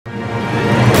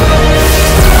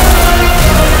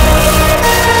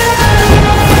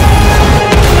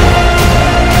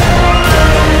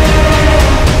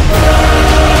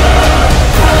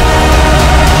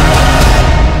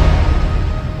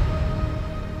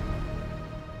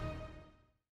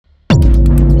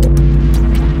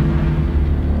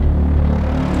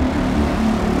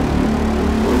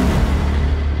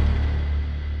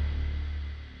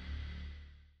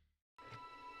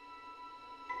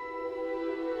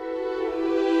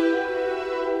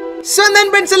So then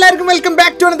friends, welcome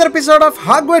back to another episode of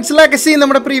HOGWARTS Legacy.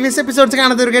 നമ്മുടെ previous episodes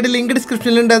കാണാത്തവർക്കായിട്ട് link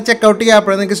ഡിസ്ക്രിപ്ഷനിൽ ഉണ്ട്, check out ചെയ്യുക.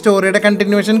 അപ്പോൾ നിങ്ങൾക്ക് സ്റ്റോറിയുടെ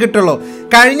കണ്ടിന്യൂഷൻ കിട്ടുള്ളൂ.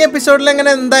 കഴിഞ്ഞ എപ്പിസോഡിൽ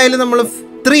അങ്ങനെ എന്തായാലും നമ്മൾ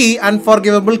 3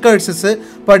 unforgivable curses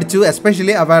പഠിച്ചു,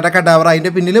 എസ്പെഷ്യലി അവയുടെ കടാവർ. അതിൻ്റെ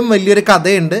പിന്നിലും വലിയൊരു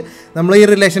കഥയുണ്ട്. നമ്മൾ ഈ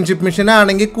റിലേഷൻഷിപ്പ് മിഷൻ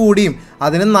ആണെങ്കിൽ കൂടിയും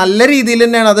അതിന് നല്ല രീതിയിൽ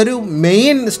തന്നെയാണ്, അതൊരു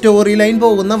മെയിൻ സ്റ്റോറി ലൈൻ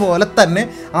പോകുന്ന പോലെ തന്നെ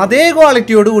അതേ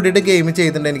ക്വാളിറ്റിയോട് കൂടിയിട്ട് ഗെയിം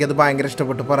ചെയ്തിട്ടുണ്ട്. എനിക്കത് ഭയങ്കര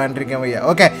ഇഷ്ടപ്പെട്ടു, പറയാണ്ടിരിക്കാൻ വയ്യ.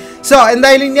 ഓക്കെ, സോ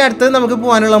എന്തായാലും ഇനി അടുത്തത് നമുക്ക്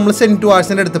പോകാനുള്ള നമ്മൾ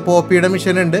സെൻറ്റുവാഴ്സിൻ്റെ അടുത്ത് പോപ്പിയുടെ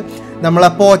മിഷൻ ഉണ്ട്. നമ്മളെ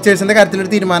പോച്ചേഴ്സിൻ്റെ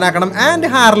കാര്യത്തിലൊരു തീരുമാനമാക്കണം, ആൻഡ്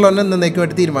ഹാർലോനെ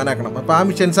എന്നേക്കുമായിട്ട് തീരുമാനമാക്കണം. അപ്പോൾ ആ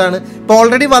മിഷൻസാണ് ഇപ്പോൾ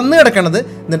ഓൾറെഡി വന്ന് കിടക്കുന്നത്.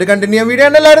 എന്നിട്ട് കണ്ടിന്യൂ വീഡിയോ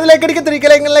ആണ്. എല്ലാവരും ലൈക്ക് അടിക്കുക,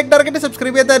 ലൈക്ക് ഡയറക്റ്റ്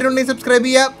സബ്സ്ക്രൈബ് ചെയ്യാത്തവരുണ്ടെങ്കിൽ സബ്സ്ക്രൈബ്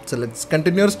ചെയ്യുക. So let's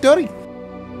continue our story.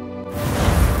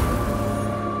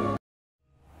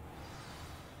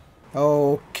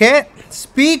 Okay,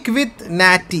 speak with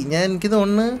Natty. ഞാൻ എനിക്ക്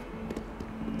തോന്നുന്നു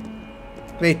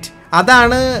വെയിറ്റ്,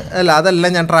 അതാണ് അതല്ല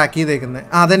ഞാൻ ട്രാക്ക് ചെയ്തേക്കുന്നത്.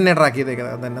 അതന്നെ ട്രാക്ക്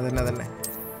ചെയ്തേക്കുന്നത്, അതന്നെ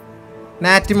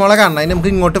നാറ്റി മോളെ കാണണം. അതിന്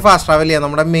നമുക്ക് ഇങ്ങോട്ട് ഫാസ്റ്റ് ട്രാവൽ ചെയ്യാം.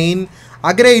 നമ്മുടെ മെയിൻ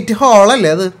ആ ഗ്രേറ്റ്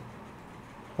ഹോളല്ലേ അത്,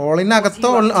 ഹോളിനകത്ത്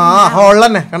ഹോൾ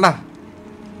തന്നെ കണ്ട.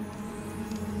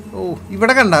 ഓ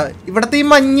ഇവിടെ കണ്ട, ഇവിടുത്തെ ഈ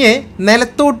മഞ്ഞ്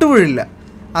നിലത്തോട്ട് വീഴില്ല,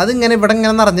 അതിങ്ങനെ ഇവിടെ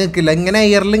ഇങ്ങനെ നിറഞ്ഞു നിൽക്കില്ല, ഇങ്ങനെ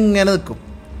എയറിൽ ഇങ്ങനെ നിൽക്കും.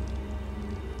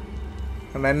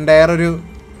 എൻ്റെ ഒരു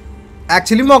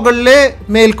ആക്ച്വലി മുകളിൽ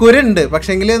മേൽക്കൂര ഉണ്ട്,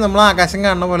 പക്ഷേങ്കിൽ നമ്മൾ ആകാശം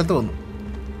കാണുന്ന പോലെ തോന്നും.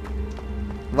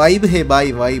 വൈബ് ഹേ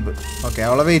ബായ് വൈബ്. ഓക്കെ,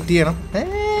 അവളെ വെയിറ്റ് ചെയ്യണം.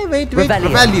 വെയിറ്റ്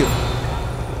വാല്യൂ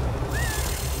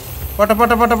പോട്ടെ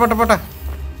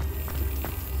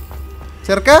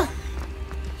ചെറുക്ക.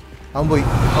 അവൻ പോയി.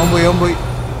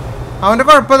 അവൻ്റെ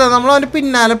കുഴപ്പമില്ല, നമ്മൾ അവൻ്റെ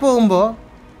പിന്നാലെ പോകുമ്പോൾ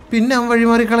പിന്നെ അവൻ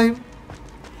വഴിമാറി കളയും.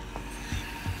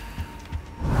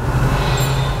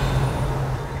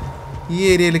 ഈ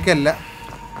ഏരിയയിലേക്കല്ല.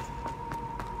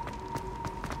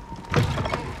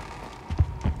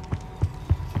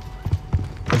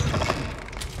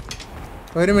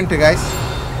 ഒരു മിനിറ്റ് ഗായ്സ്,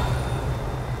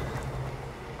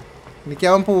 എനിക്ക്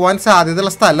അവൻ പോവാൻ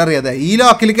സാധ്യതയുള്ള സ്ഥലം അറിയാതെ. ഈ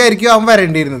ലോക്കിലേക്കായിരിക്കും അവൻ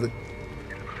വരേണ്ടിയിരുന്നത്.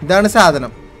 ഇതാണ്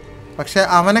സാധനം, പക്ഷെ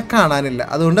അവനെ കാണാനില്ല.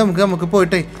 അതുകൊണ്ട് നമുക്ക്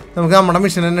പോയിട്ടേ നമുക്ക് നമ്മുടെ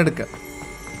മിഷൻ തന്നെ എടുക്കാം.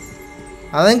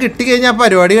 അതും കിട്ടിക്കഴിഞ്ഞാൽ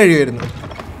പരിപാടി കഴിയുമായിരുന്നു.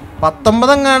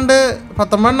 19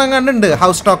 എങ്ങാണ്ട് ഉണ്ട്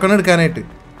ഹൗസ് ടോക്കൺ എടുക്കാനായിട്ട്.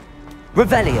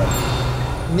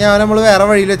 ഇനി അവൻ നമ്മൾ വേറെ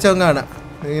വഴിയിൽ വെച്ചവൻ കാണാം.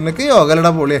 നിനക്ക്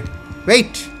യോഗലടാ പൊളിയെ.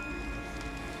 വെയിറ്റ്,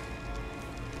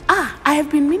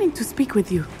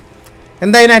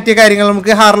 എന്തായി നാറ്റിയ കാര്യങ്ങൾ?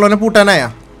 നമുക്ക് ഹാർലോനെ പൂട്ടാനായാ?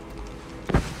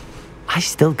 I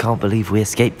still can't believe we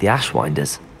escaped the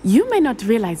Ashwinders. You may not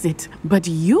realize it, but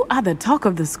you are the talk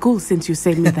of the school since you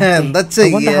saved me that day.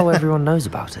 I wonder how everyone knows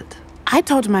about it. I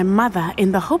told my mother in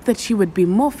the hope that she would be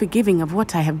more forgiving of what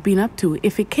I have been up to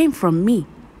if it came from me.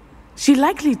 She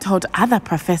likely told other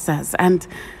professors, and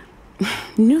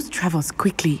news travels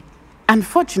quickly.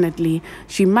 Unfortunately,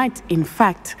 she might in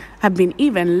fact have been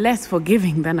even less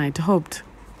forgiving than I'd hoped.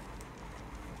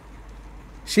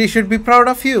 She should be proud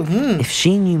of you. If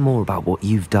she knew more about what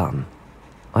you've done,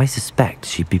 I suspect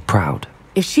she'd be proud.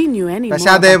 If she knew any more, she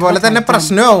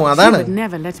would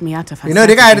never let me out of her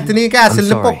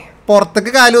sight.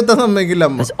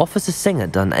 Has Officer Singer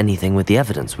done anything with the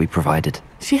evidence we provided?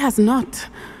 She has not.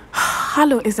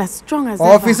 Halo is as strong as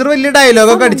Officer വലിയ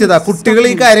dialogue ഒക്കെ അടിച്ചതാ, കുട്ടികൾ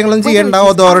ഈ കാര്യങ്ങളൊന്നും ചെയ്യണ്ട,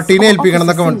 അതോറിറ്റിനെ ഏൽപ്പിക്കണം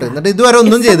എന്നൊക്കെ പറഞ്ഞിട്ട്. എന്നിട്ട് ഇതുവരെ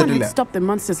ഒന്നും ചെയ്തിട്ടില്ല. Stop the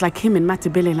monsters like him in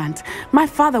Matabeleland. My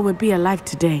father would be alive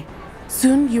today.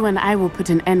 Soon you and I will put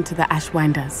an end to the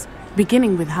Ashwinders,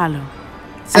 beginning with Halo.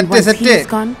 And once he is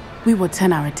gone, we will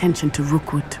turn our attention to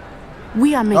Rookwood. We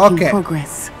are making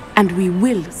progress, and we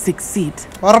will succeed.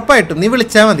 ഉറപ്പായിട്ടും നീ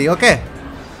വിളിച്ചാൽ മതി. Okay,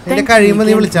 നിന്റെ കഴിയുമ്പോൾ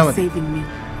നീ വിളിച്ചാൽ മതി.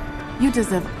 You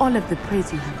deserve all of the praise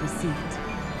you have received.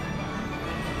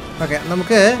 Okay,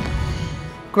 നമുക്ക്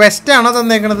ക്വസ്റ്റ് ആണോ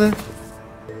തന്നേക്കണത്?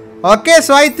 ഓക്കെ,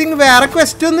 സോ ഐ തിങ്ക് വേറെ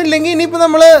ക്വസ്റ്റ് ഒന്നും ഇല്ലെങ്കിൽ ഇനിയിപ്പോൾ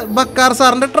നമ്മൾ ബക്കാർ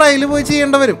സാറിൻ്റെ ട്രയൽ പോയി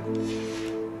ചെയ്യേണ്ടി വരും.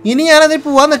 ഇനി ഞാനതിൽ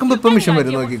പോവാൻ നിൽക്കുമ്പോൾ ഇപ്പം മിഷൻ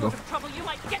വരും, നോക്കിക്കോ.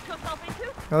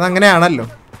 അതങ്ങനെയാണല്ലോ.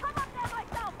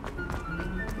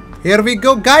 Here we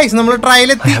go guys, നമ്മൾ ട്രയൽ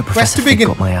എത്തി. Question begin.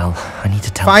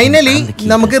 ഫൈനലി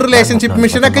നമുക്ക് റിലേഷൻഷിപ്പ്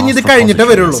മിഷൻ ഒക്കെ ഇത് കഴിഞ്ഞിട്ടേ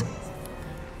വരുള്ളൂ.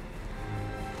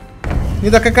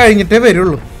 ഇതൊക്കെ കഴിഞ്ഞിട്ടേ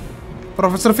വരുള്ളൂ.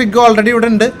 പ്രൊഫസർ ഫിഗ് ഓൾറെഡി ഇവിടെ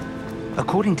ഉണ്ട്.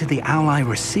 According to the owl I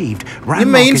received,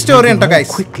 main story is moving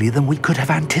more quickly than we could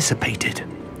have anticipated.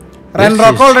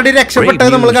 റൺറോക്ക് already രക്ഷപ്പെട്ടത്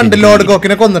നമ്മൾ കണ്ടു, ലോർഡ്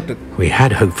ഗോക്കിനെ കൊന്നിട്ട്. We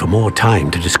had hoped for more time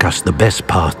to discuss the best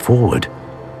path forward.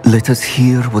 Let us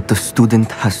hear what the student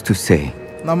has to say.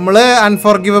 നമ്മള്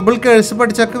അൺഫോർഗിവബിൾ curse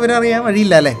പഠിച്ചൊക്കെ ഇവരറിയാൻ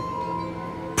വഴിയില്ല അല്ലേ?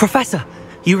 Professor,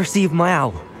 you received my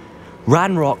owl.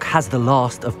 Ranrock has the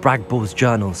last of Bragball's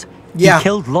journals. He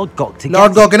killed Lodgok to get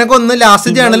Lord Gokനെ കൊന്ന്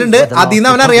last journal ഉണ്ട്, അതിന്ന്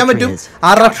അവൻ അറിയാൻ പറ്റും ആ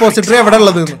റെപ്പോസിറ്ററി എവിടെ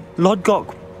ഉള്ളത്.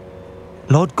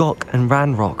 Lodgok and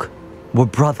Ranrock were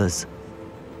brothers.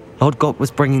 Lodgok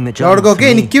was bringing the journal. Lodgok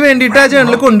എനിക്ക് വേണ്ടിയിട്ട് ആ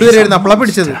ജേണൽ കൊണ്ടുവരായിരുന്നു, അപ്പോഴാ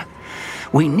പിടിച്ചത്.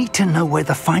 We need to know where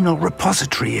the final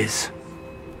repository is.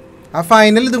 ആ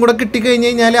ഫൈനൽ ഇതും കൂടെ കിട്ടിക്കഴിഞ്ഞ്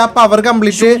കഴിഞ്ഞാൽ ആ പവർ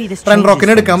കംപ്ലീറ്റ്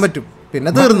റൺറോക്കിന് എടുക്കാൻ പറ്റും.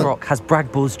 പിന്നെ തീർന്നു. Ranrock has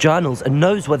Bragbor's journals and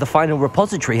knows where the final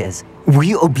repository is. We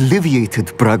obliviated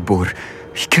Bragbor.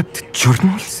 He kept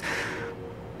journals?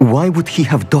 Why would he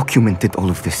have documented all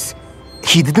of this?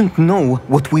 He didn't know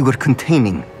what we were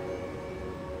containing.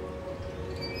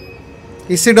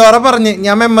 ഇസിഡോറ പറഞ്ഞ്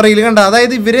ഞാൻ മെമ്മറിയിൽ കണ്ട,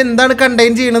 അതായത് ഇവർ എന്താണ്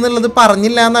contain ചെയ്യണമെന്നുള്ളത്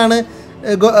പറഞ്ഞില്ല എന്നാണ്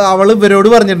അവൾ ഇവരോട്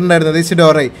പറഞ്ഞിട്ടുണ്ടായിരുന്നത്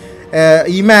ഇസിഡോറെ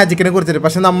ഈ മാജിക്കിനെ കുറിച്ചിട്ട്.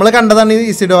 പക്ഷെ നമ്മൾ കണ്ടതാണ് ഈ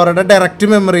ഇസിഡോറയുടെ ഡയറക്റ്റ്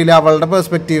മെമ്മറിയിൽ അവളുടെ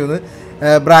പെർസ്പെക്റ്റീവ് നിന്ന്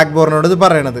ബ്രാഗ്ബോറിനോട് ഇത്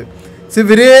പറയണത്.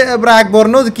 ഇവര്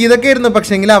ബ്രാഗ്ബോറിനെ ഒതുക്കിയതൊക്കെ ആയിരുന്നു,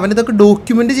 പക്ഷെങ്കിൽ അവൻ ഇതൊക്കെ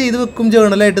ഡോക്യുമെന്റ് ചെയ്ത് വെക്കും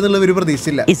ജേർണലായിട്ട് എന്നുള്ള ഒരു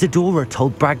പ്രതീക്ഷയില്ല. Isadora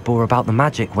told Bragbor about the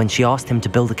magic when she asked him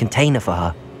to build a container for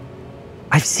her.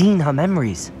 I've seen her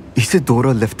memories.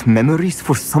 Isadora left memories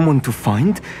for someone to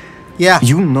find? Yeah.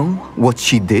 You know what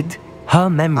she did? Her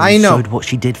memories showed what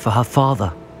she did for her father,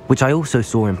 which I also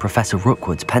saw in Professor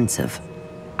Rookwood's pensive.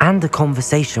 And a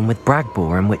conversation with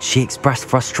Bragbor in which she expressed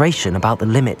frustration about the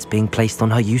limits being placed on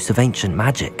her use of ancient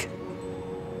magic.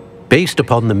 Based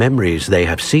upon the memories they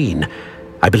have seen,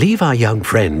 I believe our young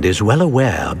friend is well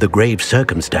aware of the grave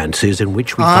circumstances in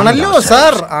which we find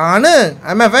ourselves.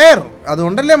 I'm aware.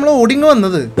 അതുകൊണ്ടല്ലേ നമ്മൾ ഓടിങ്ങ്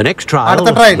വന്നത്. The next trial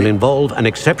will involve an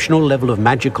exceptional level of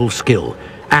magical skill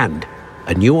and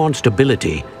a nuanced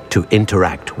ability to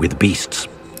interact with beasts.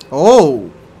 Oh.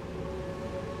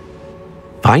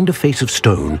 Find a face of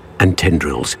stone and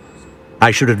tendrils.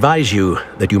 I should advise you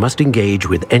that you must engage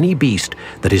with any beast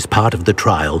that is part of the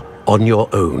trial on your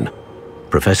own.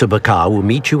 Professor Bakar will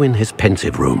meet you in his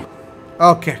pensive room.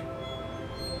 Okay.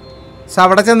 So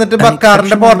avada chennittu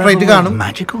Bakarinte portrait കാണും.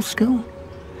 Magical skill?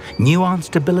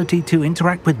 Nuanced ability to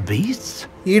interact with beasts?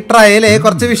 ഈ ട്രയലേ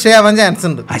കുറച്ച് വിഷയാവാൻ chance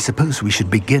ഉണ്ട്. I suppose we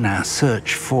should begin our search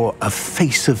for a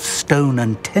face of stone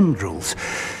and tendrils.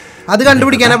 അത്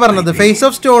കണ്ടുപിടിക്കാനാ പറഞ്ഞത്, face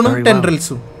of സ്റ്റോണും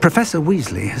ടെൻഡ്രിൽസും. Professor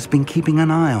Weasley has been keeping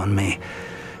an eye on me.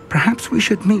 Perhaps we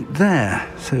should meet there,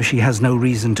 so she has no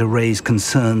reason to raise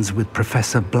concerns with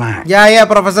Professor Black. Yeah,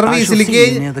 Professor Weasleyക്ക്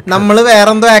നമ്മൾ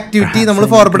വേറെന്തോ activity നമ്മൾ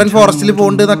forbidden ഫോറസ്റ്റിൽ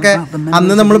പോകുന്നുണ്ട് എന്നൊക്കെ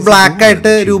അന്ന് നമ്മൾ black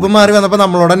ആയിട്ട് രൂപം മാറി വന്നപ്പോൾ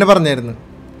നമ്മളോട് തന്നെ പറഞ്ഞായിരുന്നു.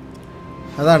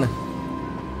 അതാണ്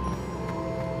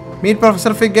Meet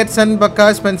Professor Figgett's and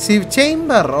Bakar's pensive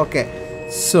chamber. Okay.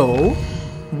 So,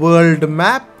 world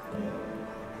map.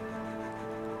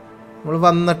 നമ്മൾ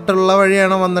വന്നിട്ടുള്ള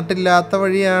വഴിയാണോ വന്നിട്ടില്ലാത്ത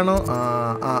വഴിയാണോ?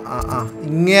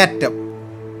 ഇങ്ങേയറ്റം.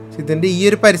 ഇതിൻ്റെ ഈ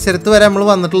ഒരു പരിസരത്ത് വരെ നമ്മൾ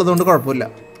വന്നിട്ടുള്ളത് കൊണ്ട് കുഴപ്പമില്ല.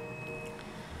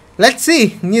 Let's see.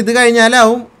 ഇനി ഇത്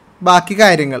കഴിഞ്ഞാലാവും ബാക്കി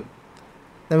കാര്യങ്ങൾ.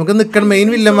 നമുക്ക് നിൽക്കണം. Main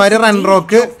വില്ലന്മാർ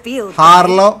റൺറോക്ക്,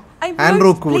 ഹാർലോ and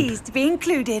റൂക്ക്വുഡ്.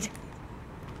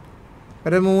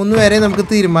 ഒരു 3 പേരെ നമുക്ക്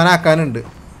തീരുമാനമാക്കാനുണ്ട്.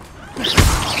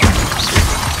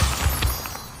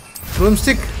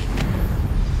 റൂംസ്റ്റിക്ക്.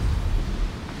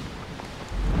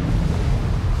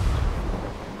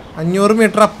 $500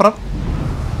 മീറ്റർ അപ്പുറം.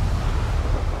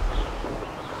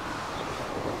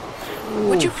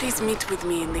 Would you please meet with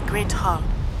me in the great hall?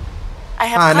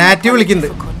 നാറ്റി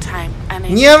വിളിക്കുന്നുണ്ട്.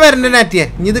 ഇനി ഞാൻ വരണ്ട നാറ്റിയെ.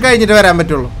 ഇനി ഇത് കഴിഞ്ഞിട്ട് വരാൻ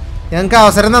പറ്റുള്ളൂ. ഞങ്ങൾക്ക്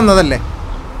അവസരം തന്നതല്ലേ.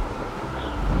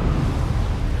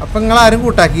 അപ്പം നിങ്ങളാരും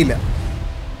കൂട്ടാക്കിയില്ല.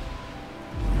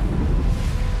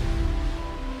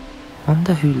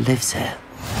 Wonder who lives here.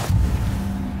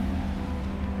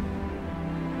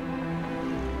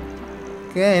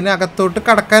 അതിനകത്തോട്ട്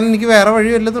കടക്കാൻ എനിക്ക് വേറെ വഴി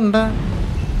വല്ലതുണ്ടാ?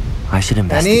 I should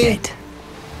investigate.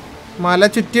 മല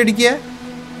ചുറ്റിയടിക്കുക.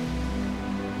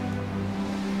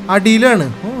 അടിയിലാണ്.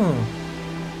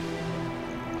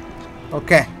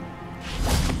 Okay.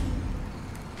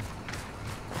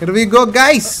 Here we go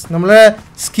guys. നമ്മൾ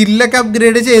സ്കില്ലൊക്കെ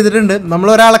അപ്ഗ്രേഡ് ചെയ്തിട്ടുണ്ട്. നമ്മൾ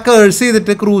ഒരാളെ കേഴ്സ്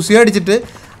ചെയ്തിട്ട് ക്രൂസിയോ അടിച്ചിട്ട്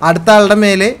അടുത്ത ആളുടെ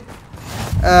മേലെ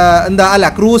എന്താ അല്ല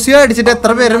ക്രൂസിയോ അടിച്ചിട്ട്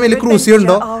എത്ര പേരുടെ മേലെ ക്രൂസിയോ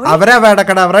ഉണ്ടോ അവരെ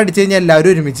വേടക്കട അവരെ അടിച്ചു കഴിഞ്ഞാൽ എല്ലാവരും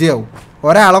ഒരുമിച്ച് ആവും.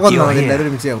 ഒരാളെ കൊന്നാൽ മതി, എല്ലാവരും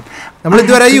ഒരുമിച്ച് ആവും. നമ്മൾ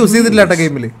ഇതുവരെ യൂസ് ചെയ്തിട്ടില്ല കേട്ടോ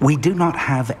ഗെയിമിൽ. We do not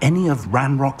have any of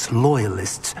Ranrock's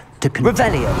loyalists to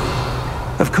Revelio.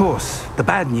 Of course, the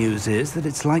bad news is that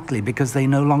it's likely because they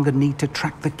no longer need to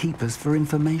track the keepers for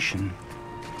information.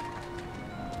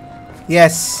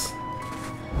 Yes.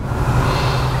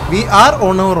 We are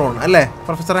on our own, അല്ലേ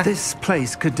പ്രൊഫസറെ? This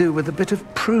place could do with a bit of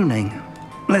pruning.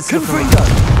 Let's look.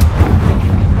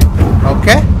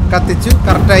 Okay, കത്തിച്ചു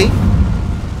കറക്റ്റായി.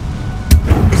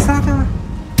 Is that a?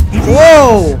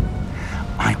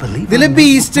 I believe ഇതില്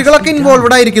ബീസ്റ്റുകളൊക്കെ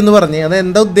involved ആയിരിക്കും എന്ന് പറഞ്ഞു. അത്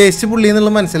എന്താ ഉദ്ദേശിച്ച് പുള്ളി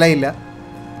എന്നുള്ളത് മനസ്സിലായില്ല.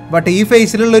 ബട്ട് ഈ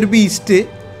ഫേസിലുള്ള ഒരു beast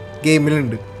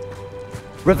ഗെയിമിലുണ്ട്.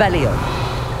 Revelio.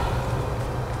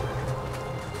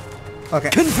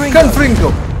 Okay.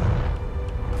 Confringo.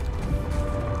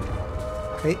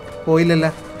 Hey, പോയില്ലല്ല.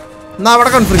 എന്നാ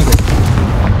അവിടെ കൺഫ്രിങ്കോ.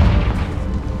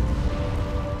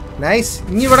 നൈസ്.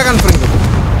 ഇനി ഇവിടെ കൺഫ്രിങ്കോ.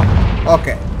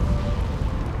 ഓക്കെ.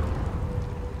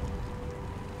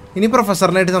 ഇനി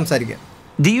പ്രൊഫസറിനായിട്ട് സംസാരിക്കാം.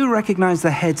 Do you recognize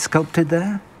the head sculpted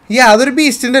there? Yeah, അതൊരു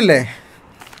ബീസ്റ്റിന്റെ അല്ലേ?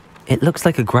 It looks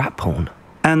like a grap horn.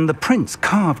 And the prints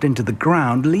carved into the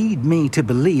ground lead me to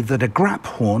believe that a grap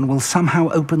horn will somehow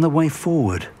open the way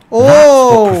forward. That's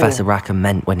what Professor Rackham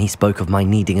meant when he spoke of my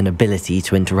needing an ability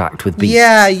to interact with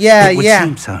beasts. It would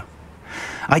seem so.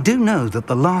 I do know that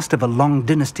the last of a long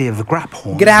dynasty of grap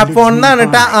horns. Grap horn എന്നാണ്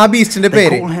ആ ബീസ്റ്റിന്റെ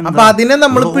പേര്. അപ്പോൾ അതിനെ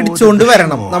നമ്മൾ പിടിച്ചുകൊണ്ട്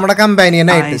വരണം നമ്മുടെ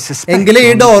കമ്പാനിയനായിട്ട്. എങ്കിലേ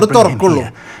ഈ door തുറക്കുള്ളൂ.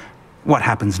 What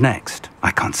happens next?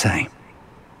 I can't say.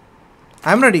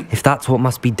 I'm ready. If that's what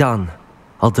must be done,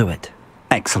 I'll do it.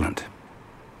 Excellent.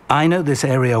 I know this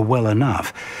area well enough.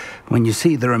 When you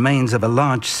see the remains of a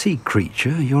large sea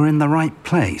creature, you're in the right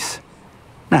place.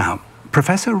 Now,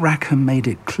 Professor Rackham made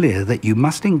it clear that you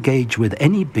must engage with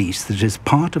any beast that is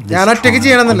part of this trial.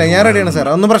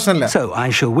 So I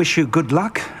shall wish you good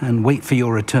luck and wait for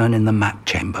your return in the map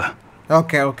chamber.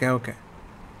 Okay.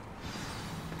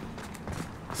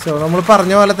 So, നമ്മൾ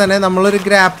പറഞ്ഞ പോലെ തന്നെ നമ്മളൊരു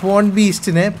grape horn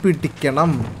ബീസ്റ്റിനെ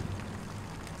പിടിക്കണം.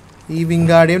 ഈ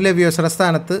വിംഗാർഡിയം ലെവിയോസയുടെ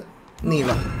സ്ഥാനത്ത്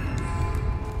നീവാ.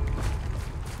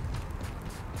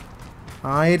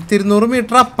 1200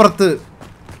 metre അപ്പുറത്ത്.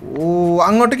 ഓ,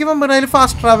 അങ്ങോട്ടേക്ക് പോകുമ്പോൾ അതിൽ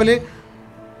ഫാസ്റ്റ് ട്രാവല്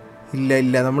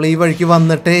ഇല്ല. നമ്മൾ ഈ വഴിക്ക്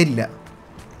വന്നിട്ടേ ഇല്ല.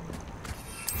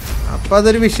 അപ്പോൾ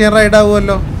അതൊരു വിഷയം റൈഡ്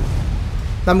ആവുമല്ലോ.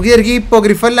 നമുക്ക് ശരിക്കും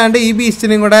ഹിപ്പോഗ്രിഫ് അല്ലാണ്ട് ഈ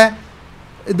ബീസ്റ്റിനെയും കൂടെ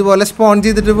ഇതുപോലെ സ്പോൺ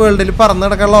ചെയ്തിട്ട് വേൾഡിൽ പറന്ന്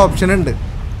നടക്കാനുള്ള ഓപ്ഷൻ ഉണ്ട്.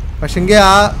 പക്ഷെങ്കിൽ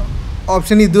ആ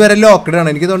ഓപ്ഷൻ ഇതുവരെ ലോക്ക്ഡ് ആണ്.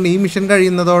 എനിക്ക് തോന്നുന്നു ഈ മിഷൻ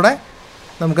കഴിയുന്നതോടെ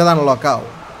നമുക്കത് അൺലോക്ക്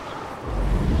ആവും.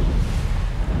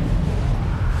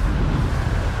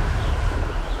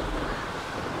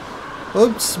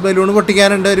 Ops, balloon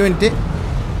പൊട്ടിക്കാനുണ്ട്. ഒരു മിനിറ്റ്.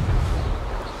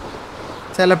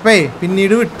 ചിലപ്പോ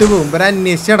പിന്നീട് വിട്ടുപോകും. ഇവരെ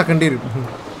അന്വേഷിച്ച് നടക്കേണ്ടി വരും.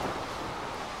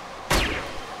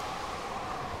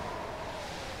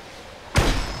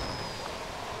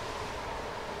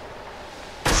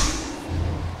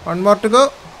 One more to go.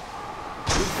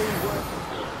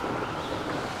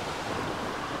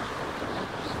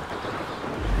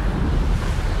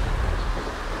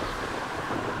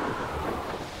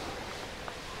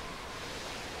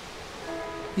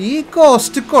 ഈ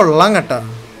കോസ്റ്റ് കൊള്ളാം കേട്ടോ.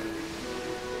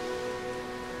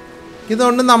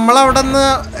 ഇതുകൊണ്ട് നമ്മളവിടെ നിന്ന്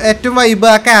ഏറ്റവും വൈബ്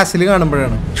ആ കാസിൽ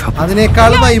കാണുമ്പോഴാണ്.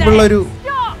 അതിനേക്കാൾ വൈബുള്ളൊരു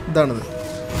ഇതാണിത്.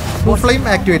 Full flame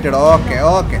activated.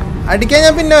 ഓക്കെ. അടിക്കാൻ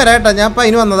ഞാൻ പിന്നെ വരാം കേട്ടോ. ഞാൻ അപ്പം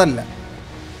അതിന് വന്നതല്ല.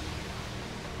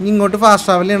 ഇനി ഇങ്ങോട്ട് ഫാസ്റ്റ്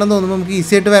ട്രാവൽ ചെയ്യണമെന്ന് തോന്നുമ്പോൾ നമുക്ക്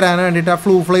ഈസി ആയിട്ട് വരാൻ വേണ്ടിയിട്ട് ആ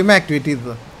ഫ്ലൂ ഫ്ലെയിം ആക്ടിവേറ്റ്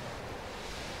ചെയ്തത്.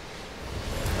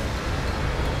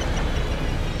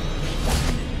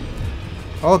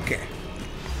 Okay.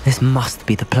 This must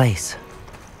be the place.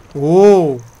 Oh,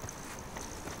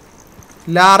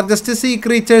 largest see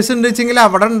creatures ഉണ്ട് വെച്ചെങ്കിൽ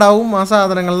അവിടെ ഉണ്ടാവും ആ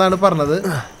സാധനങ്ങൾ എന്നാണ് പറഞ്ഞത്.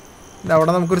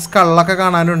 അവിടെ നമുക്കൊരു സ്കള്ളൊക്കെ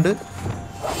കാണാനുണ്ട്.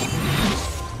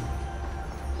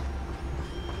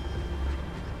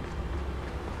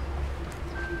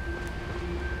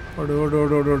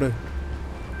 ഓട്.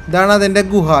 ഇതാണ് അതിൻ്റെ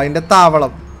ഗുഹ, അതിൻ്റെ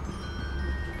താവളം.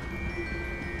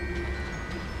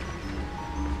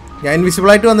 ഞാൻ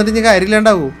ഇൻവിസിബിൾ ആയിട്ട് വന്നിട്ട് ഇനി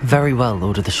കാര്യമില്ലാണ്ടാവൂ. Very well,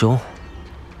 Lord of the Shore.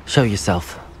 Show yourself.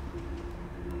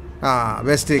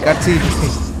 Best cut scene.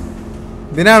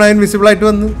 ഇതിനാണോ invisible ആയിട്ട്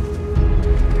വന്ന്?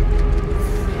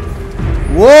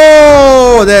 ഓ,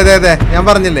 അതെ ഞാൻ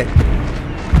പറഞ്ഞില്ലേ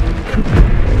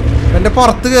എൻ്റെ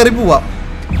പുറത്ത് കയറി പോവാ.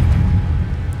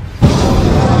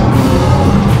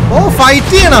 ഓ,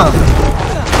 ഫൈറ്റ് ചെയ്യണോ?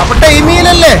 അപ്പൊ ടൈം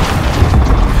ചെയ്യലല്ലേ?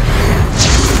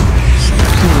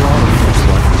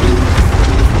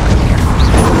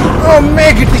 ഓ,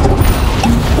 കിട്ടി.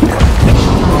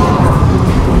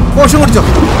 പോഷൻ കുടിച്ചോ.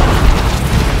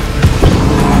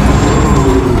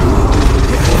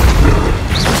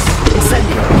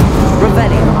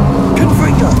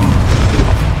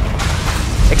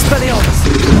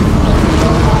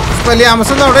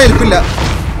 ആമസൊന്നും അവിടെ ഏൽപ്പില്ല.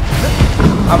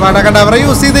 അപ്പൊ അടക്കടവറ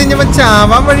യൂസ് ചെയ്ത് കഴിഞ്ഞപ്പോൾ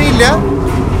ചാവാൻ വഴിയില്ല.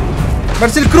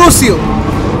 ബട്ട് ക്രൂസിയോ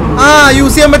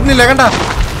യൂസ് ചെയ്യാൻ പറ്റുന്നില്ല. കണ്ട,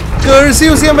 കേഴ്സ്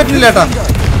യൂസ് ചെയ്യാൻ പറ്റുന്നില്ല കേട്ടാ.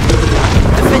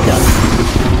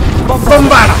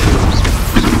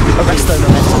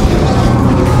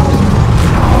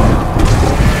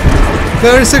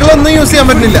 കേഴ്സുകളൊന്നും യൂസ് ചെയ്യാൻ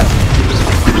പറ്റുന്നില്ല.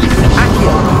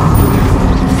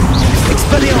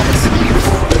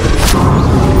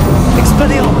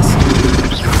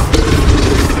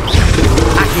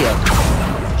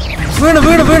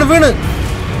 വീണ്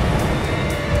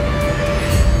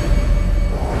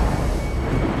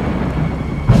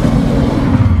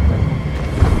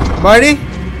വഴി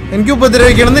എനിക്ക്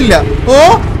ഉപദ്രവിക്കണമെന്നില്ല. ഓ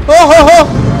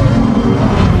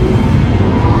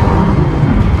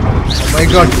മൈ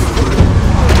ഗോഡ്,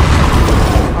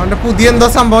 അവന്റെ പുതിയ എന്തോ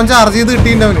സംഭവം ചാർജ് ചെയ്ത്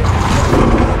കിട്ടിയിട്ടുണ്ടവന്.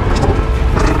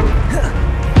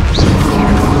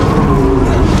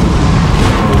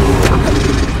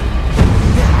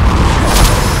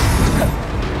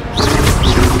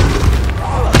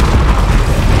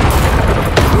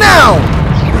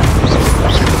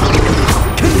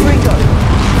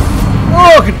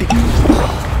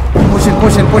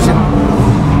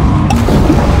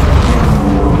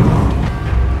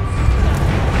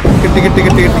 കിട്ടി.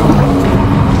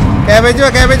 കാബേജ്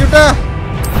ഇട്ടാ.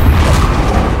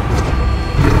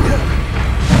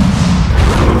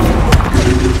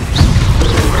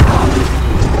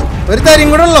 ഒരു തരിയും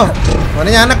കൂടെ ഉള്ളോ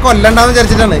അവനെ ഞാൻ കൊല്ലണ്ടാന്ന്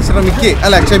വിചാരിച്ചിട്ടാണ്.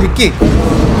 ക്ഷമിക്ക്.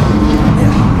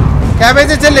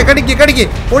 കാബേജ് ചെല്ലേ, കടിക്ക്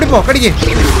ഓടിപ്പോ, കടിക്ക്.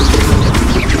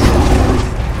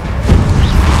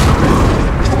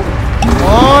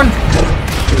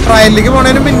 ട്രയലിലേക്ക്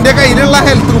പോണേന് നിന്റെ കയ്യിലുള്ള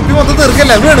ഹെൽത്ത് കുപ്പി മൊത്തം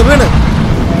തീർക്കല്ലേ. വീണ്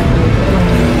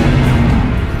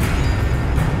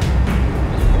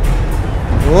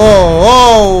ഓ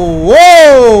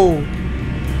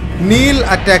നീൽ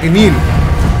അറ്റാക്ക്. നീൽ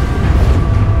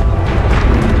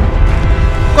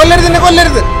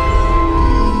കൊല്ലരുത്.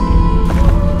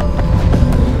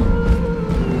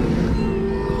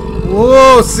 ഓ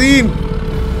scene.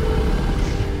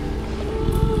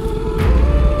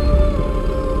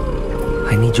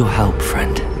 I need your help,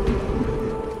 friend.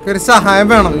 ഒരു സഹായം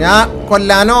വേണം. ഞാൻ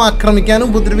കൊല്ലാനോ ആക്രമിക്കാനോ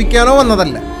ഉപദ്രവിക്കാനോ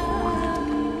വന്നതല്ല.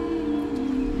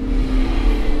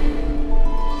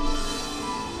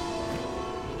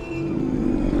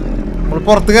 നമ്മൾ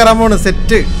പുറത്ത് കയറാൻ പോണ്.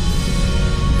 സെറ്റ്.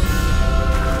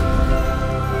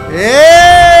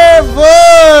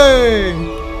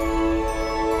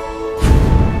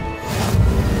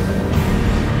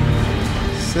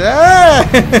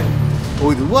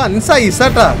 ഇത് വൻ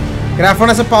സൈസാട്ടാ. ഗ്രാഫോൺ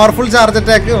as A powerful charge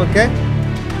attack. Okay,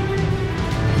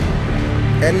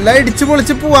 എല്ലാം ഇടിച്ചു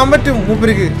പൊളിച്ച് പോവാൻ പറ്റും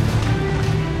മൂപ്പർക്ക്.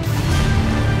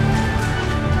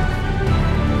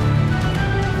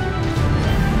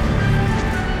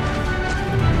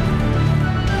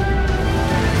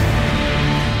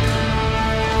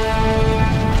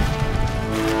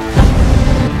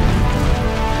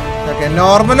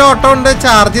 നോർമൽ ഓട്ടോ ഉണ്ട്,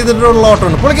 ചാർജ് ചെയ്തിട്ടുള്ള ഓട്ടോ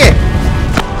ഉണ്ട്. പൊളിക്കേ.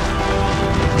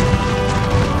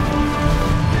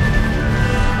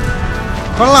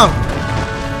 കൊള്ളാം.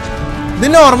 ഇത്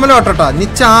നോർമൽ ഓട്ടോട്ടാ. നീ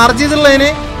ചാർജ് ചെയ്തുള്ളതിന്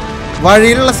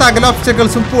വഴിയിലുള്ള സകല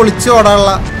ഒബ്സ്റ്റക്കിൾസും പൊളിച്ച്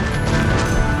ഓടാനുള്ള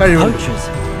കഴിവുണ്ട്.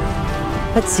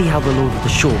 Let's see how the Lord of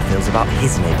the Shore feels about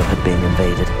his neighborhood being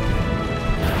invaded.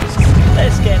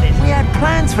 Let's get this. We had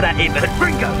plans for that neighborhood.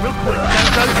 Bringo, real quick.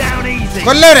 Don't go down easy.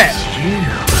 കൊല്ലവരെ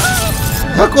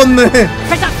കൊന്ന്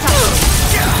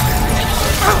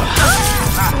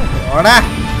ഓടാ.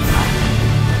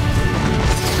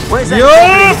 Where's that?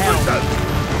 Pay for that.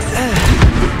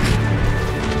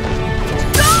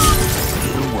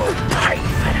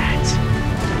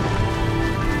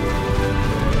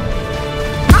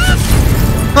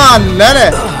 അല്ലേ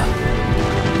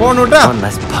പോണൂട്ടാ. One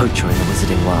less poacher in the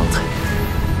wizarding world.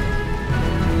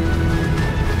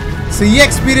 ഈ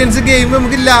experience game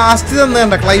നമുക്ക് last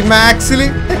തന്നേണ്ട ക്ലൈമാക്സിൽ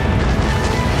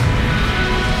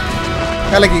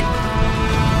കലക്കി.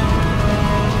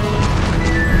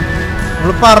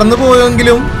 നമ്മൾ പറന്നു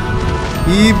പോയെങ്കിലും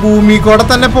ഈ ഭൂമി കൂടെ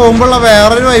തന്നെ പോകുമ്പോഴുള്ള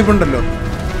വേറൊരു വൈബ് ഉണ്ടല്ലോ.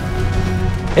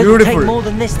 ബ്യൂട്ടിഫുൾ.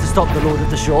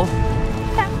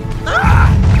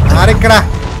 ആരക്കടാ.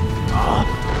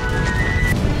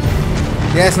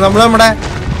 നമ്മൾ നമ്മുടെ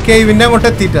കേവിന്റെ അങ്ങോട്ട്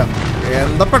എത്തിയിട്ടാ.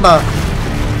 എന്തപ്പെട്ടാ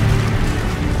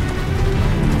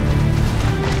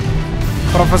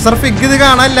പ്രൊഫസർ ഫിഗ് ഇത്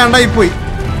കാണാൻ ഇല്ലാണ്ടായിപ്പോയി.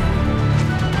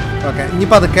 ഓക്കെ, ഇനി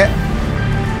പതുക്കെ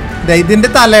ഇതിന്റെ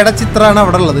തലയുടെ ചിത്രമാണ്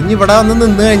അവിടെ ഉള്ളത്. ഇനി ഇവിടെ വന്ന്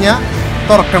നിന്ന് കഴിഞ്ഞാൽ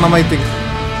തുറക്കണം. ഐ തിങ്ക്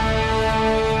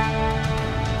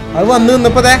അത് വന്ന്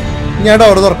നിന്നപ്പോ ഞാൻ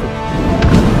ഡോറ് തുറക്കും.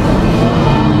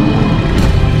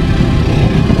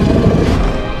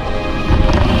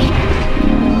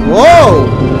 ഓ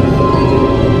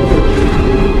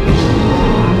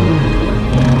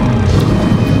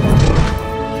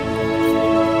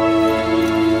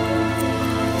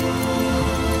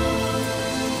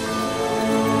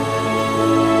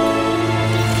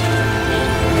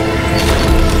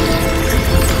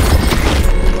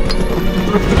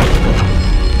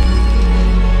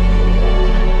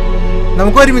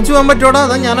നമുക്ക് ഒരുമിച്ച് പോകാൻ പറ്റോടാ?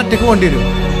 അതാ ഞാൻ ഒറ്റക്ക് പോണ്ടി വരും.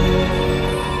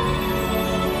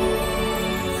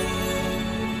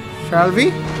 Shall we?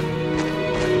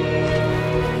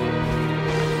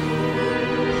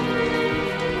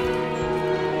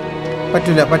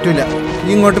 പറ്റൂല.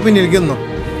 ഇങ്ങോട്ട് പിന്നിലേക്ക് വന്നു.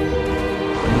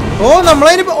 ഓ,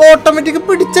 നമ്മളതിന് automatic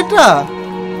പിടിച്ചിട്ടാ.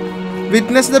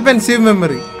 Witness the പെൻസീവ്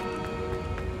memory.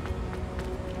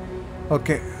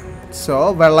 Okay, so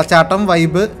വെള്ളച്ചാട്ടം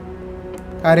വൈബ്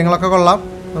കാര്യങ്ങളൊക്കെ കൊള്ളാം.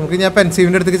 നമുക്ക് ഞാൻ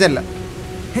പെൻസീവിന്റെ അടുത്തേക്ക് ചെല്ലാം.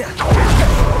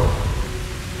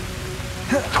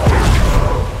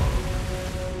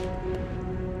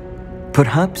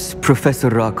 Perhaps Professor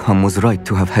Rackham was right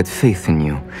to have had faith in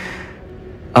you.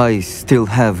 I still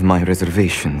have my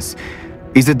reservations.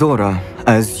 Isadora,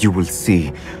 as you will see,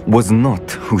 was not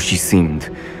who she seemed.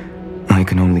 I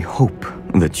can only hope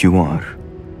that you are.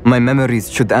 My memories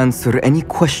should answer any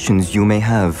questions you may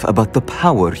have about the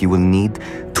power you will need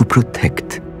to protect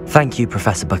Thank you,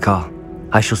 Professor Bakar.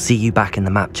 I shall see you back in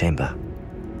the map chamber.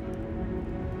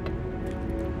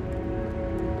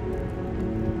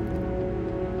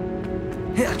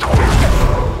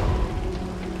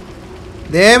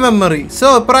 Memory so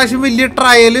ഇപ്രാവശ്യം വലിയ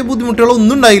trial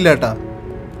ബുദ്ധിമുട്ടുകളൊന്നും ഉണ്ടായില്ല കേട്ടാ.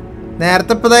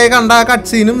 നേരത്തെ ഇപ്പതായി കണ്ട ആ cut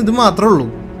സീനും ഇത് മാത്രമേ ഉള്ളൂ.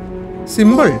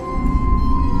 സിമ്പിൾ.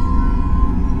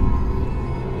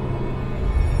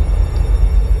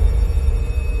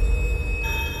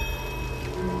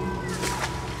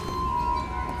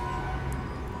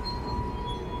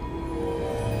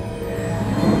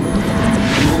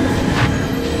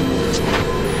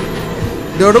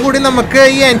 ഇതോടുകൂടി നമുക്ക്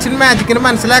ഈ ഏൻഷ്യന്റ് മാജിക്കിനെ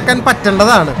മനസ്സിലാക്കാൻ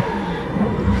പറ്റേണ്ടതാണ്.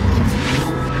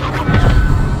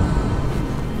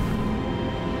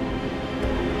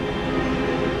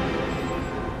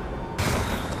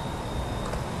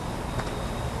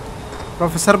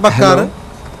 പ്രൊഫസർ ബക്കാർ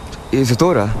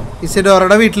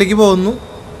ഇസിഡോറയുടെ വീട്ടിലേക്ക് പോകുന്നു.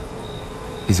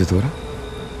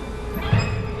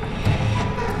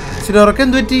 ഇസിഡോറക്ക്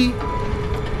എന്ത് പറ്റി?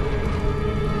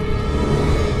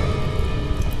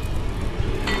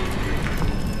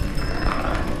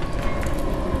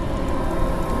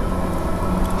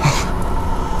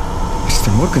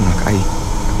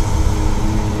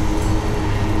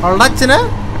 അവളുടെ അച്ഛന്?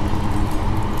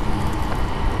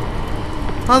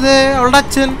 അതെ, അവളുടെ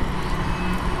അച്ഛൻ.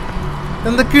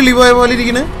 എന്താ കിളി പോയ പോലെ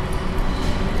ഇരിക്കണ്?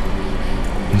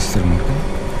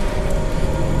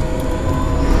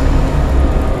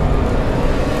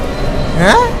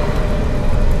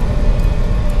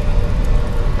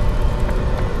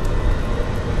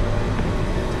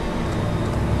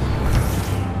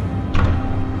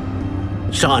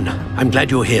 Son, I'm glad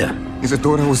you're here.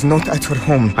 Isadora was not at her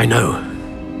home. I know.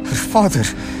 Her father.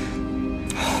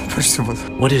 Percival.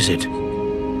 What is it?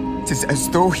 It is as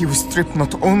though he was stripped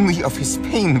not only of his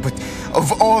pain, but of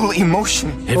all emotion.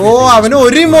 അവന്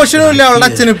ഒരു ഇമോഷനും ഇല്ല അവളുടെ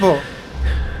അച്ഛനിപ്പോ.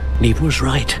 Neve was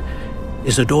right.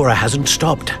 Isadora hasn't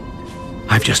stopped.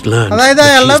 I've just learned. അതായത്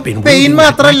അയാളുടെ pain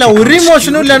മാത്രമല്ല, ഒരു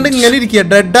ഇമോഷനും ഇല്ലാണ്ട് ഇങ്ങനെ ഇരിക്കുക,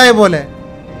 ഡെഡ് ആയ പോലെ.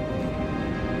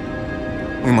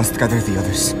 We must gather the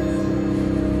others.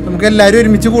 നമുക്ക് എല്ലാരും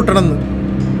ഒരുമിച്ച് കൂട്ടണം.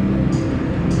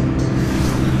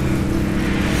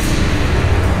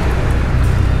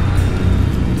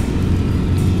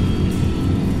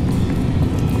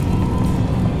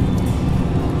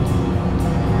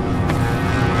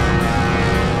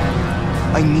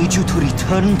 I need you to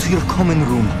return to your common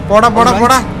room. പോടാ പോടാ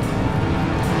പോടാ.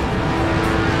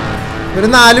 ഒരു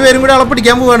 4 പേരും കൂടി അവളെ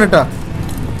പിടിക്കാൻ പോവാണ് കേട്ടോ.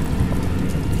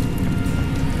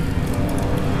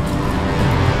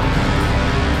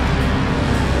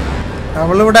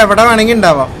 അവളിവിടെ എവിടെ വേണമെങ്കിൽ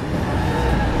ഉണ്ടാവാം.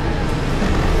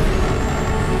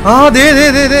 ആ ദേ ദേ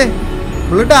ദേ ദേ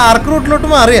അവള് ഡാർക്ക് റൂട്ടിലോട്ട്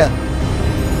മാറിയ.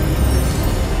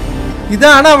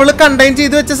 ഇതാണ് അവള് കണ്ടെയ്ൻ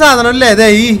ചെയ്ത് വെച്ച സാധനം അല്ലേ? അതെ,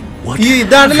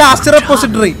 ഇതാണ് ലാസ്റ്റ്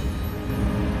റെപ്പോസിറ്ററി.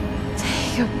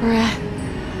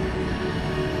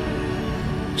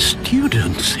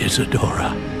 Students, Isadora.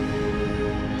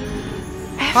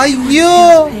 അയ്യോ,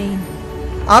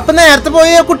 അപ്പൊ നേരത്തെ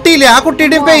പോയ കുട്ടിയില്ലേ, ആ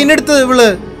കുട്ടിയുടെ പെയിൻ എടുത്തത് ഇവള്.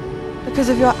 Because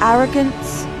of your arrogance,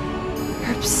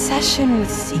 your obsession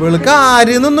with secrets. ഇവൾക്ക്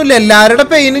ആരെയൊന്നുമില്ല, എല്ലാവരുടെ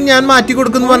പെയിനും ഞാൻ മാറ്റി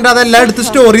കൊടുക്കുന്നു പറഞ്ഞിട്ട് അതെല്ലാം എടുത്ത്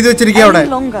സ്റ്റോർ ചെയ്ത് വെച്ചിരിക്കുക അവിടെ.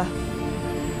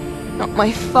 Not my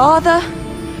father,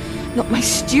 not my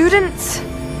students,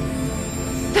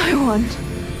 no one.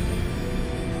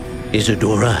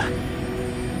 Isadora,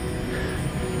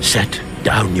 set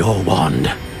down your wand.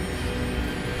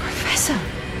 Professor,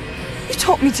 you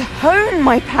taught me to hone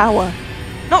my power,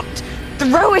 not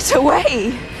throw it away.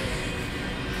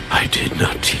 I did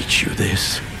not teach you this.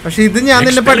 പക്ഷെ ഇത് ഞാൻ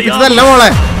നിന്നെ പഠിപ്പിച്ചതല്ല മോളെ.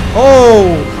 ഓ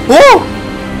ഓ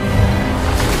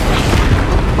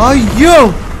അയ്യോ,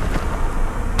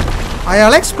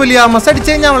 അയാളെ എക്സ്പെലിയാമസ്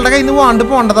അടിച്ചു കഴിഞ്ഞാൽ അവളുടെ കയ്യിൽ നിന്ന് വാണ്ട്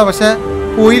പോണ്ടതാ, പക്ഷെ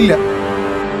പോയില്ല.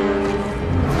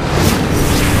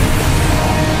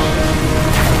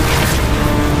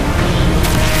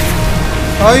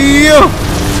 അയ്യോ,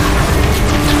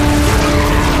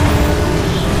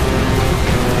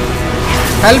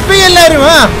 ഹെൽപ്പ് ചെയ്യല്ലാരും.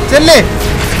 ആ ചെല്ലേ.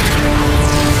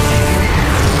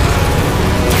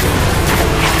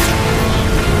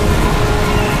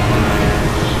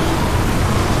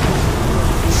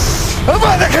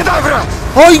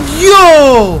 അയ്യോ,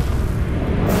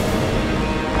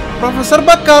 പ്രൊഫസർ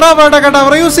ബക്കാർ അവളുടെ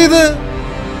കടവറ യൂസ് ചെയ്ത്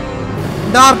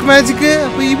ഡാർക്ക് മാജിക്.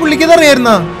 അപ്പൊ ഈ പുള്ളിക്ക്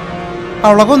ഇതറിയായിരുന്ന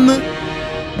അവളെ കൊന്ന്.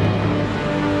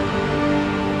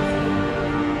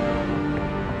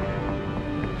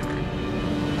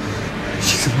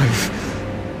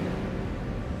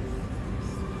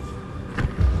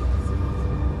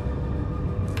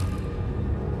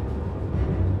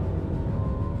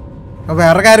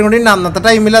 വേറെ കാര്യം കൂടി ഉണ്ട്, അന്നത്തെ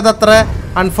ടൈമിൽ അത് അത്ര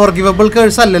അൺഫോർഗിവബിൾ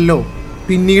കേഴ്സ് അല്ലല്ലോ,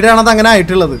 പിന്നീടാണ് അത് അങ്ങനെ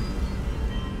ആയിട്ടുള്ളത്.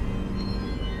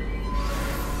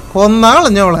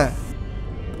 കൊന്നാളഞ്ഞോളെ.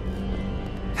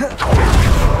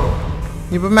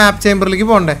 ഇപ്പൊ മാപ്പ് ചേംബറിലേക്ക്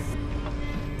പോണ്ടേ?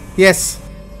 യെസ്,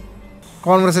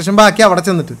 കോൺവെർസേഷൻ ബാക്കി അവിടെ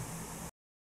ചെന്നിട്ട്.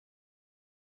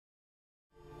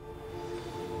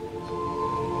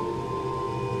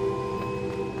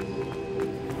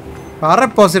 ആ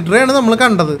റെപ്പോസിറ്ററിയാണ് നമ്മൾ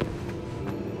കണ്ടത്.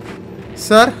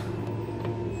 Sir,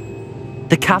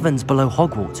 the caverns below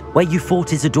Hogwarts, where you fought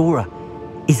Isadora.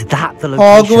 Is that the location?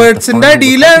 ഹോഗ്വാർട്സിന്റെ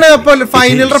അടിയിലാണ് അപ്പോൾ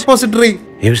final repository.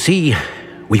 You see,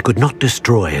 we could not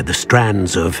destroy the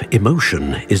strands of emotion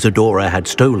Isadora had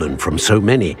stolen from so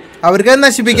many. അവർക്ക്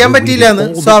നശിപ്പിക്കാൻ പറ്റിയില്ലാന്ന്.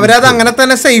 So അവരത് അങ്ങനെ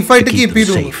തന്നെ safe ആയിട്ട് keep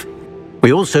ചെയ്തു.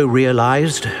 We also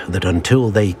realized that until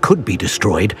they could be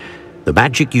destroyed, the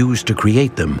magic used to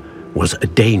create them was a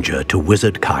danger to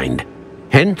wizard kind.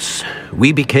 Hence, we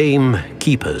became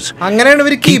keepers. അങ്ങനെയാണ്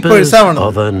ഇവർ keepers ആവണം.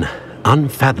 Of an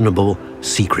unfathomable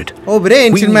secret. ഓവരെ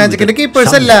ancient മാജിക്കിന്റെ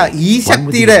keepers അല്ല, ഈ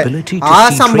ശക്തിയുടെ ആ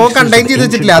സംഭവം contain ചെയ്തു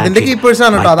വെച്ചിട്ടില്ല, അതിന്റെ കീപ്പേഴ്സ്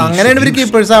ആണ് കേട്ടോ. അത് അങ്ങനെയാണ് ഇവർ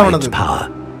keepers ആവണത്.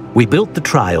 We built the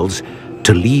trials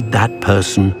to lead that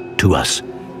person to us,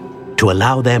 to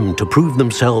allow them to prove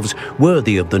themselves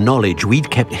worthy of the knowledge we'd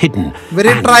kept hidden.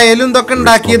 ഇവര് ട്രയലും ഇതൊക്കെ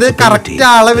ഉണ്ടാക്കിയത് കറക്റ്റ്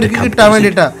ആളെ ഇവർക്ക് കിട്ടാൻ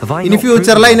വേണ്ടിട്ടാ. ഇനി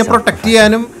ഫ്യൂച്ചറിൽ അതിനെ പ്രൊട്ടക്ട്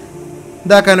ചെയ്യാനും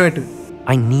ഇതാക്കാനുമായിട്ട്.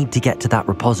 I need to get to that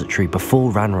repository before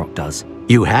Ranrock does.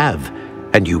 You have,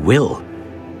 and you will.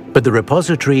 But the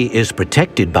repository is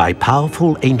protected by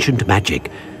powerful ancient magic.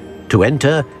 To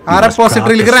enter, ആ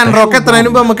റെപ്പോസിറ്ററിയിലേക്ക് Ranrock എത്തുന്നതിന്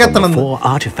മുമ്പ് നമുക്ക് എത്തണം.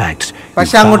 artifacts.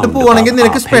 പക്ഷെ അങ്ങോട്ട് പോകണമെങ്കിൽ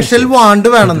നിനക്ക് സ്പെഷ്യൽ വാണ്ട്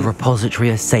വേണം. The repository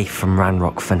is safe from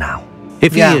Ranrock for now.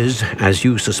 If he is, as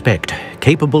you suspect,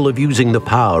 capable of using the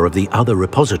power of the other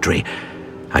repository,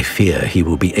 I fear he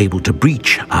will be able to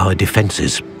breach our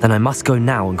defenses. Then I must go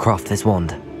now and craft this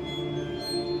wand.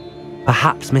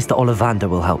 Perhaps Mr. Ollivander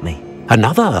will help me.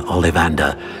 Another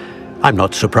Ollivander? I'm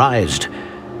not surprised,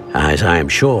 as I am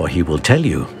sure he will tell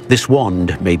you. This wand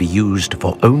may be used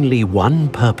for only one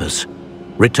purpose.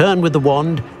 Return with the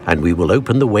wand, and we will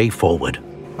open the way forward.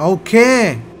 Okay.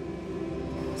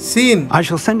 Scene. I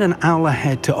shall send an owl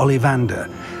ahead to Ollivander.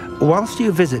 Whilst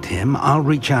you visit him, I'll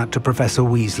reach out to Professor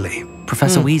Weasley.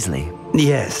 Professor Weasley?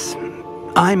 Yes.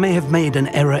 I may have made an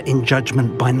error in judgment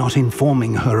by not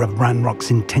informing her of Ranrock's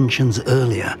intentions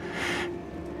earlier.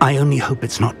 I only hope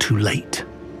it's not too late.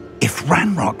 If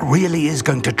Ranrock really is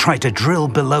going to try to drill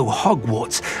below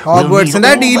Hogwarts, ഹോഗ്വാർട്സിന്റെ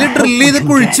അടിയിൽ drill ചെയ്ത്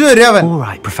കുഴിച്ചു വരും അവൻ. All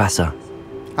right, Professor.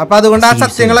 അപ്പൊ അതുകൊണ്ട് ആ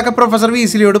സത്യങ്ങളൊക്കെ professor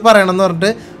വീസിലിയോട് പറയണം എന്ന്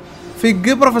പറഞ്ഞിട്ട്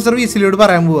ഫിഗ് പ്രൊഫസർ വീസിലിയോട്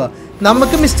പറയാൻ പോവാ.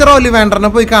 നമുക്ക് മിസ്റ്റർ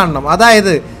ഒലിവാൻഡറിനെ പോയി കാണണം.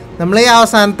 അതായത് നമ്മൾ ഈ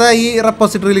അവസാനത്തെ ഈ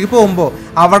റെപ്പോസിറ്ററിയിലേക്ക് പോകുമ്പോൾ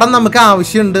അവിടെ നമുക്ക്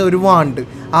ആവശ്യമുണ്ട് ഒരു വാണ്ട്.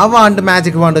 ആ വാണ്ട്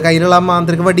മാജിക് വാണ്ട്, കയ്യിലുള്ള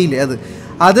മാന്ത്രിക വടിയില്ലേ,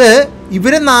 അത്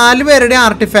ഇവർ 4 പേരുടെ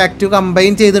ആർട്ടിഫാക്റ്റ്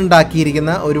കമ്പൈൻ ചെയ്ത്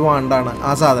ഉണ്ടാക്കിയിരിക്കുന്ന ഒരു വാണ്ടാണ്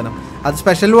ആ സാധനം. അത്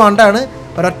സ്പെഷ്യൽ വാണ്ടാണ്.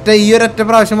 ഈ ഒരൊറ്റ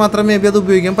പ്രാവശ്യം മാത്രമേ മേ ബി അത്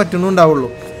ഉപയോഗിക്കാൻ പറ്റുന്നുണ്ടാവുള്ളൂ.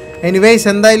 എനിവേയ്സ്,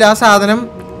 എന്തായാലും ആ സാധനം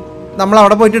നമ്മൾ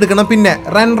അവിടെ പോയിട്ട് എടുക്കണം. പിന്നെ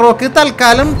റൺറോക്ക്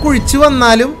തൽക്കാലം കുഴിച്ചു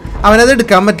വന്നാലും അവനത്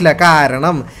എടുക്കാൻ പറ്റില്ല.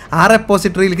 കാരണം ആ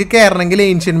റെപ്പോസിറ്ററിയിലേക്ക് കയറണമെങ്കിൽ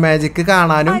ഏൻഷ്യൻ മാജിക്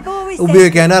കാണാനും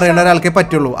ഉപയോഗിക്കാനും അറിയേണ്ട ഒരാൾക്കേ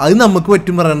പറ്റുള്ളൂ. അത് നമുക്ക്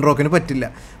പറ്റും, റൺറോക്കിന് പറ്റില്ല.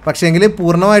 പക്ഷേങ്കിൽ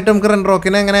പൂർണ്ണമായിട്ട് നമുക്ക്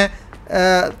റൺറോക്കിനെ അങ്ങനെ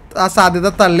ആ സാധ്യത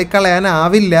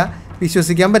തള്ളിക്കളയാനാവില്ല,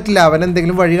 വിശ്വസിക്കാൻ പറ്റില്ല. അവൻ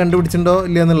എന്തെങ്കിലും വഴി കണ്ടുപിടിച്ചിട്ടുണ്ടോ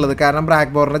ഇല്ലയോ എന്നുള്ളത്. കാരണം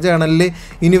ബ്ലാക്ക്ബോർഡിൻ്റെ ജേണലിൽ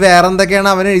ഇനി വേറെ എന്തൊക്കെയാണ്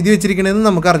അവൻ എഴുതി വെച്ചിരിക്കണതെന്ന്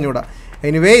നമുക്ക് അറിഞ്ഞൂടാ.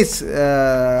 എനിവേയ്സ്,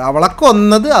 അവളെ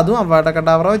കൊന്നത് അതും അവളുടെ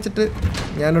കടാവറ വെച്ചിട്ട്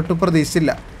ഞാനൊട്ടും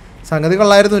പ്രതീക്ഷിച്ചില്ല. സംഗതി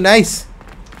കൊള്ളായിരുന്നു. നൈസ്.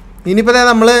 ഇനിയിപ്പോൾ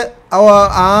നമ്മൾ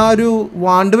ആ ഒരു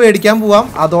വാണ്ട് മേടിക്കാൻ പോവാം.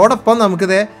 അതോടൊപ്പം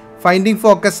നമുക്കിതേ ഫൈൻഡിങ്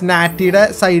ഫോക്കസ് നാറ്റിയുടെ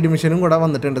സൈഡ് മിഷനും കൂടെ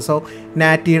വന്നിട്ടുണ്ട്. സോ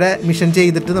നാറ്റിയുടെ മിഷൻ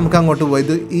ചെയ്തിട്ട് നമുക്ക് അങ്ങോട്ട് പോകാം.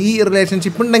 ഇത് ഈ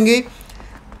റിലേഷൻഷിപ്പ് ഉണ്ടെങ്കിൽ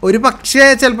ഒരു പക്ഷേ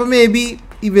ചിലപ്പോൾ മേ ബി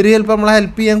ഇവർ ചിലപ്പോൾ നമ്മളെ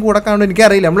ഹെൽപ്പ് ചെയ്യാൻ കൂടെ കാണും,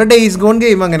 എനിക്കറിയില്ല. നമ്മൾ ഡേയ്സ് ഗോൺ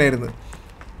ഗെയിം അങ്ങനെയായിരുന്നു.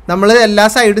 നമ്മൾ എല്ലാ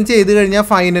സൈഡും ചെയ്ത് കഴിഞ്ഞാൽ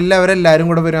ഫൈനലിൽ അവരെല്ലാവരും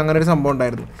കൂടെ വരും. അങ്ങനെ ഒരു സംഭവം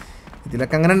ഉണ്ടായിരുന്നു.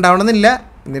 ഇതിലൊക്കെ അങ്ങനെ ഉണ്ടാവണമെന്നില്ല.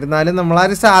 എന്നിരുന്നാലും നമ്മളാ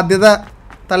ഒരു സാധ്യത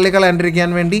തള്ളിക്കളയാണ്ടിരിക്കാൻ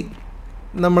വേണ്ടി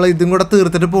നമ്മൾ ഇതും കൂടെ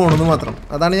തീർത്തിട്ട് പോകണമെന്ന് മാത്രം.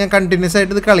 അതാണ് ഞാൻ കണ്ടിന്യൂസ്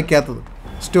ആയിട്ട് ഇത് കളിക്കാത്തത്.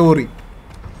 സ്റ്റോറി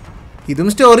ഇതും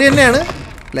സ്റ്റോറി തന്നെയാണ്.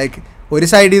 ലൈക്ക് ഒരു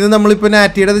സൈഡിൽ നിന്ന് നമ്മളിപ്പോൾ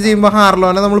നാറ്റിയുടെ ചെയ്യുമ്പോൾ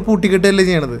ഹാർലോനെ നമ്മൾ പൂട്ടിക്കെട്ടുകയല്ലേ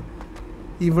ചെയ്യണത്.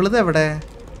 ഇവളിത് എവിടെ?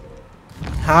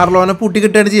 ഹാർലോനെ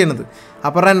പൂട്ടിക്കെട്ടുകയാണ് ചെയ്യണത്.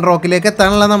 അപ്പോൾ റൺറോക്കിലേക്ക്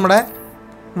എത്താനുള്ള നമ്മുടെ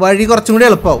വഴി കുറച്ചും കൂടി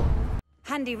എളുപ്പമാവും.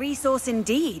 Handy resource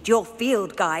indeed, your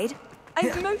field guide.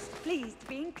 I'm most pleased to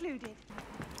be included.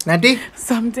 നാറ്റി,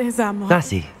 Some days are more.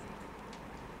 Lassie,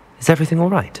 is everything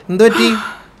all right? എന്ത് പറ്റി?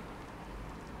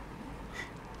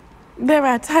 There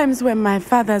are times when my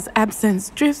father's absence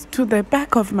drifts to the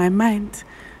back of my mind,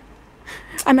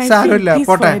 and I feel peace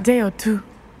for a day or two.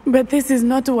 But this is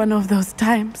not one of those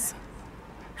times.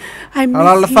 I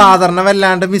miss fatherനെ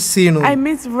വല്ലാണ്ട് miss ചെയ്യുന്നു. I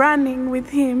miss running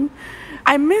with him.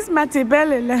 I miss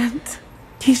Matibeleland.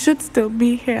 He should still be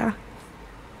here,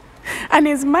 and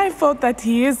it's my fault that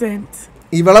he isn't.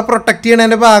 ഇവളെ protect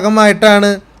ചെയ്യണതിന്റെ ഭാഗമായിട്ടാണ്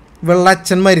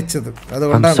വെള്ളച്ചൻ മരിച്ചത്.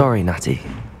 അതുകൊണ്ടാണ്. I'm sorry, Natty.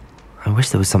 I wish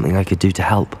there was something I could do to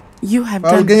help. You have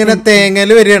done ഇങ്ങനെ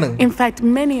തേങ്ങല് വരികയാണ്. In fact,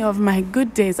 many of my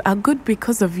good days are good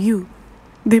because of you.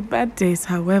 The bad days,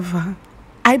 however,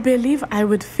 I believe I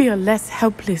would feel less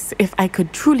helpless if I could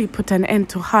truly put an end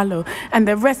to Harlow and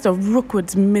the rest of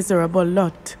Rookwood's miserable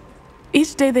lot.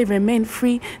 Each day they remain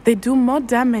free, they do more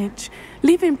damage,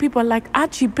 leaving people like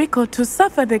Archie Bickle to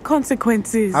suffer the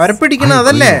consequences. അവരെ പിടിക്കണം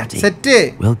അതല്ലേ set.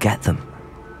 We'll get them.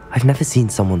 I've never seen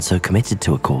someone so committed to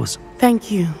a cause. Thank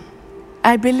you.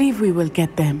 I believe we will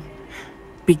get them,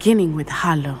 beginning with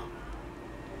Harlow.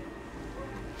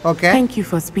 Okay. Thank you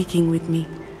for speaking with me.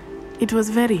 It was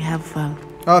very helpful.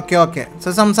 Okay. So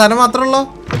സംസാരം മാത്രമല്ലോ.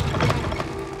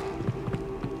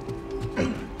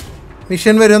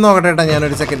 Mission വരുമെന്ന് നോക്കട്ടെ കേട്ടോ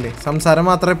ഞാനൊരു second. സംസാരം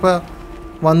മാത്രമേ ഇപ്പോൾ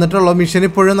വന്നിട്ടുള്ളൂ. Mission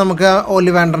ഇപ്പോഴും നമുക്ക്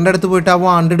ഒലിവാൻഡറിൻ്റെ അടുത്ത് പോയിട്ട് ആ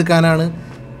വാണ്ട് എടുക്കാനാണ്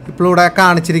ഇപ്പോൾ ഇവിടെ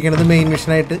കാണിച്ചിരിക്കുന്നത് main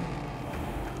മിഷനായിട്ട്.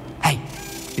 Hey,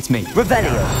 it's me.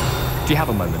 Revelio. Do you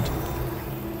have a moment?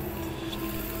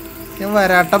 ഞാൻ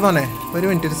വരാട്ട പോനെ. ഒരു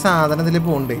മിനിറ്റ്, ഒരു സാധനം ഇതിൽ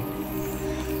പോകണ്ടേ.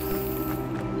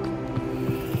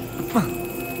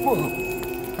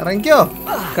 ഇറങ്ങിക്കോ.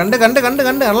 കണ്ട്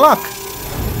അൺലോക്ക്.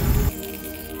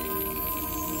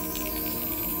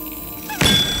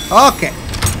 ഓക്കെ.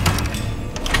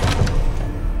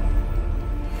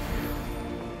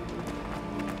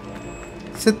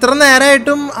 ഇത്ര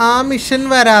നേരമായിട്ടും ആ മിഷൻ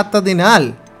വരാത്തതിനാൽ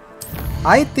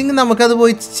ഐ തിങ്ക് നമുക്കത്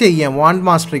പോയി ചെയ്യാം. Want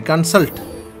mastery consult.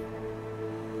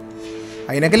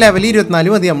 അതിനൊക്കെ ലെവൽ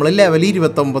 24 മതി. നമ്മൾ ലെവൽ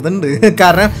 29 ഉണ്ട്.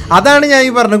 കാരണം അതാണ് ഞാൻ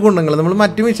ഈ പറഞ്ഞ ഗുണങ്ങൾ. നമ്മൾ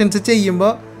മറ്റു മിഷൻസ്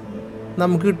ചെയ്യുമ്പോൾ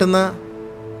നമുക്ക് കിട്ടുന്ന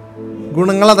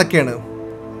ഗുണങ്ങൾ അതൊക്കെയാണ്.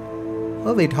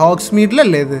 ഓ വെയിറ്റ്, ഹോഗ്സ്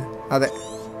മീഡിലല്ലേ ഇത്? അതെ,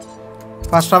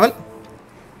 ഫാസ്റ്റ് ട്രാവൽ.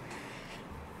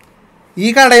 ഈ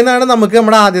കടയിൽ നിന്നാണ് നമുക്ക്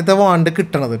നമ്മുടെ ആദ്യത്തെ വാണ്ട്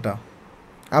കിട്ടണത് കേട്ടോ.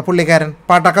 ആ പുള്ളിക്കാരൻ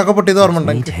പാട്ടൊക്കെ പൊട്ടിയത് ഓർമ്മ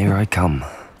ഉണ്ട്.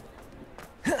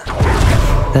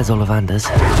 There's Ollivander's.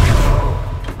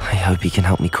 I hope he can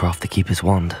help me craft the Keeper's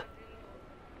wand.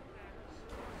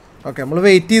 Okay, നമ്മൾ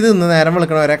വെയിറ്റ് ചെയ്ത് നിന്ന് നേരം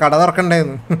വിളിക്കണവരെ കട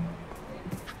തുറക്കണ്ടായിരുന്നു.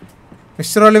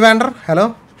 Mister ഒലിവാൻഡർ, hello.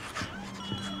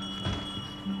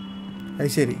 അത്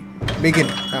ശരി, ബിഗിൻ.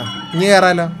 ഇനി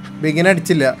കയറാലോ. ബിഗിൻ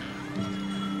അടിച്ചില്ല.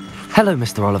 Hello,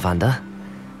 Mr. Ollivander.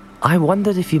 I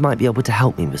wondered if you might be able to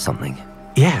help me with something.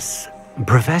 Yes.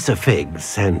 Professor Fig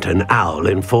sent an owl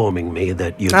informing me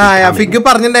that you Fig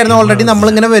പറഞ്ഞിട്ടുണ്ടായിരുന്നു already നമ്മൾ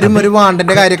ഇങ്ങനെ വരും ഒരു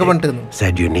വാണ്ടിന്റെ കാര്യമൊക്കെ പറഞ്ഞിരുന്നു.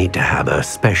 Said you need to have a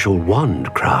special wand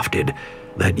crafted,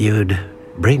 that you'd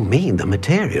bring me the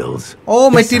materials. Oh,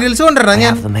 materials കൊണ്ടുവരണം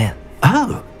ഞാൻ. Oh,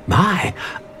 my.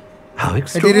 How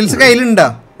extraordinary. Materials കയ്യിലുണ്ടോ?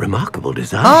 Remarkable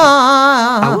design.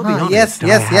 I will be honest.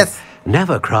 Yes.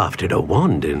 Never crafted a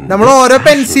wand in. നമ്മൾ ഓരോ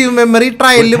പെൻസീവ് memory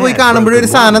ട്രയലിൽ പോയി കാണുമ്പോഴും ഒരു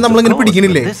സാധനം നമ്മൾ ഇങ്ങനെ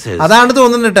പിടിക്കുന്നില്ലേ? അതാണ്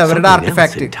തോന്നുന്നുണ്ട് അവരുടെ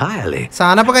ആർട്ടിഫാക്റ്റ്.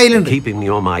 സാധനം ഇപ്പൊ കയ്യിലുണ്ട്. Keeping me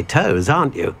on my toes,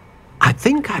 aren't you? I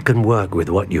think I can work with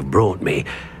what you've brought me.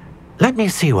 Let me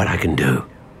see what I can do.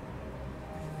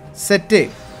 Set.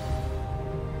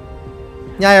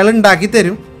 ഞാൻ അയാൾ ഉണ്ടാക്കി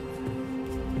തരും.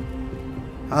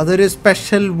 അതൊരു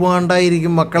സ്പെഷ്യൽ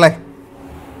വാണ്ടായിരിക്കും മക്കളെ.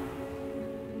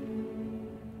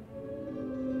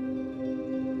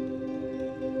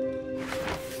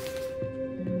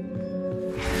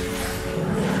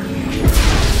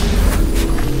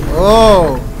 Oh.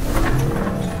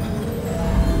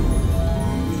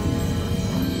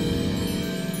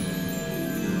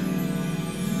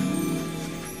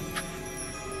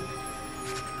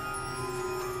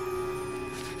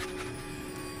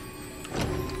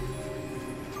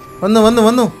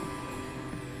 വന്നു.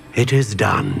 It is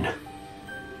done.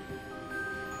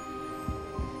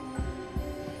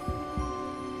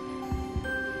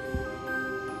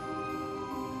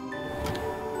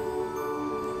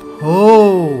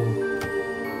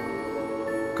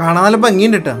 കാണാൻ നല്ല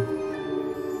ഭംഗിയുണ്ട് കേട്ടോ.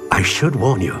 I should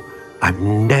warn you, I've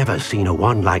never seen a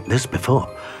wand like this before.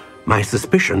 My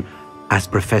suspicion, as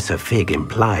Professor Fig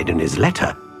implied in his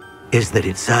letter, is that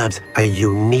it serves a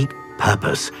unique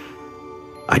purpose.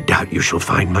 I doubt you shall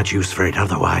find much use for it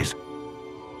otherwise.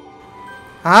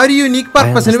 ആ ഒരു unique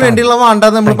പർപ്പസിന് വേണ്ടിയുള്ള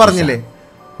വാണ്ടാന്ന് നമ്മൾ പറഞ്ഞില്ലേ,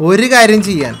 ഒരു കാര്യം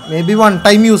ചെയ്യാൻ may be one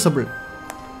time usable.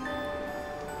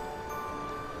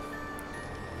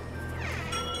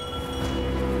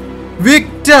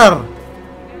 Victor!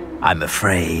 I'm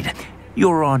afraid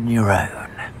you're on your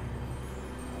own.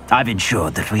 I've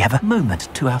ensured that we have a moment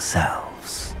to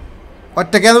ourselves.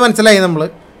 ഒറ്റയ്ക്കാന്ന് മനസ്സിലായി നമ്മള്.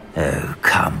 Oh,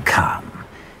 come.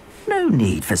 No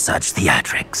need for such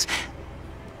theatrics.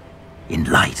 In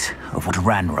light of what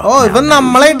Ranrock ഇവൻ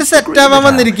നമ്മളായിട്ട് set ആവാൻ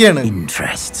വന്നിരിക്കുകയാണ്.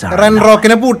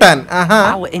 റൺറോക്കിനെ പൂട്ടാൻ.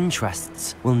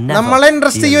 നമ്മളെ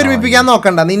interest ഒരുമിപ്പിക്കാൻ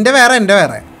നോക്കണ്ട. നിന്റെ വേറെ എന്റെ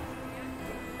വേറെ.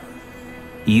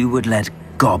 You would let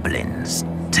goblins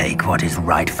take what is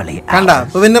rightfully ours. കണ്ട,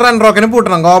 പിന്നെ റൺറോക്കിനെ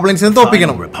പൂട്ടണം, ഗോബ്ലിൻസിനെ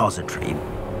തോപ്പിക്കണം.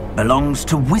 belongs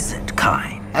to wizard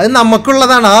kind. അത്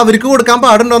നമുക്കുള്ളതാണ്. അവർക്ക് കൊടുക്കാൻ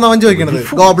പാടുണ്ടോന്ന് അവൻ ചോദിക്കണത്.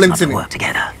 ഗോബ്ലിൻസിന്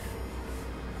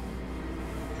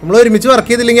നമ്മൾ ഒരുമിച്ച് വർക്ക്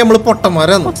ചെയ്തില്ലെങ്കിൽ നമ്മൾ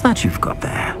പൊട്ടന്മാരാണ്.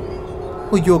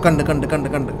 അയ്യോ കണ്ട്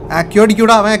ആക്യോ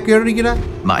അടിക്കൂടാ. അവൻ ആക്യോ അടിക്കൂടാ.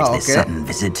 Might this sudden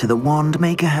visit to the wand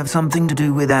maker have something to do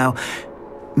with our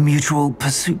mutual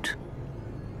pursuit?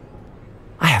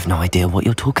 I have no idea what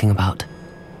you're talking about.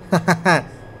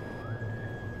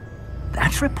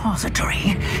 That repository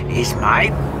is my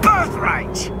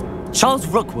birthright. Charles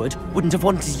Rookwood wouldn't have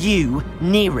wanted you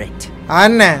near it.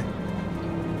 Anne.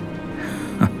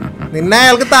 നിന്നെ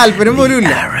അയാൾക്ക് താല്പര്യം പോലും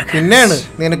ഇല്ല. പിന്നെയാണ്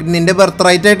നിനക്ക് നിന്റെ birth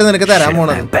right ആയിട്ട് നിനക്ക് തരാൻ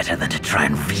പോണത്. Better than to try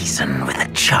and reason with a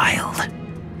child.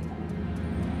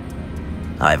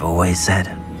 I've always said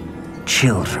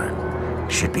children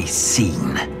should be seen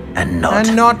and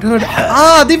not heard.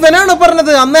 അത് ഇവനാണ്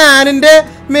പറഞ്ഞത്. അന്ന് ആനിന്റെ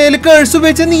മേല് കേഴ്സ്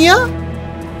ഉപയോഗിച്ച നീയാ?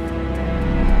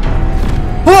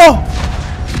 ഓ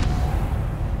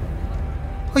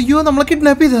അയ്യോ നമ്മളെ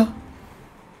കിഡ്നാപ്പ് ചെയ്താ.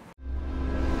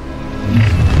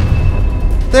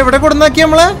 എവിടെ കൊടുന്നാക്കി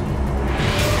നമ്മളെ?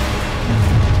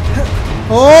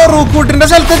 ഓ റൂക്കൂട്ടിന്റെ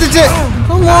സ്ഥലത്ത് എത്തിച്ച്.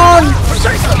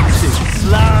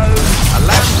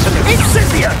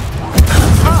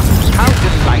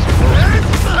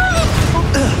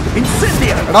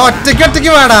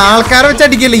 ഒറ്റയ്ക്ക് വേണ്ട, ആൾക്കാരെ വെച്ച്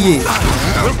അടിക്കല്ലേ.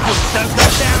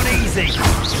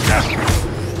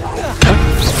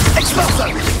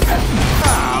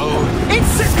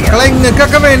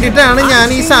 ഇങ്ങക്കൊക്കെ വേണ്ടിട്ടാണ് ഞാൻ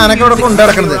ഈ സാധനമൊക്കെ ഇവിടെ കൊണ്ടു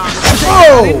നടക്കുന്നത്. ഓ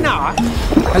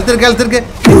കലത്തിർക്ക്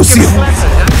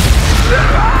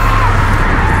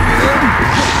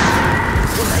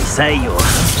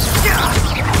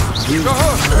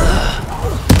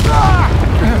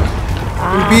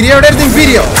ഇമ്പീരിയോ എവിടെ ആയിരുന്നു?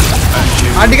 ഇമ്പീരിയോ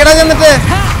അടിക്കടാ ചെന്നിട്ട്.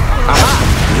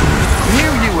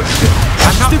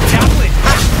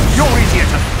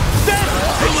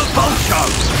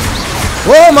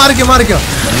 ഓ Marico.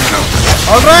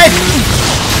 All right.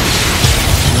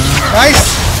 Guys,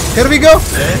 here we go.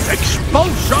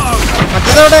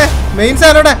 മറ്റേതവിടെ main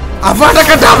സാധനം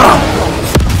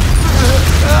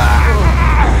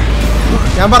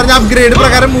ഞാൻ പറഞ്ഞ അപ്ഗ്രേഡ്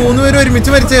പ്രകാരം 3 പേര് ഒരുമിച്ച്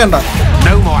മരിച്ചു കണ്ട.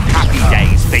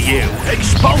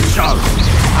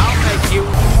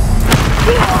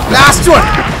 Last one.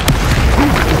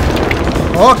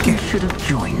 ഓക്കെ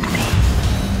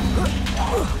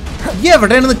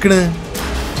എവിടെയാണ് നിക്കണ്?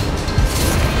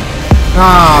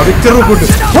 വിക്ടർ റൂക്കൂട്ട്.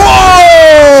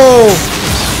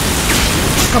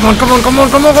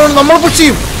 നമ്മൾ പുഷ്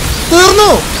ചെയ്യും. തീർന്നു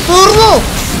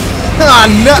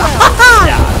അല്ല.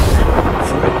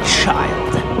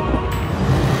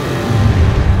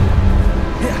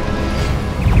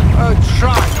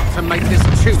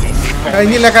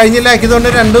 കഴിഞ്ഞില്ല ഇതുകൊണ്ട്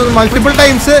 2 മൾട്ടിപ്പിൾ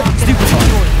ടൈംസ്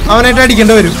അവനായിട്ട്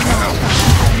അടിക്കേണ്ടി വരും.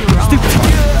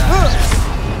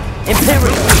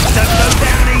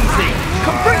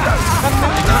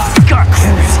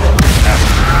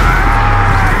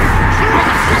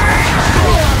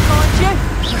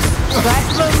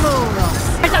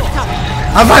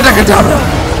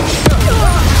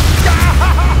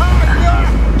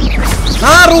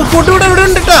 റൂക്കൂട്ട് ഇവിടെ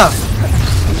ഉണ്ട് കേട്ടോ.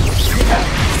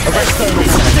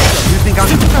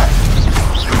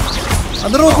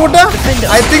 അത് റൂക്കൂട്ട്.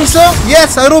 I think so.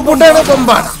 യെസ് അത് റൂക്കൂട്ടാണ്.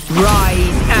 കൊമ്പാണ്.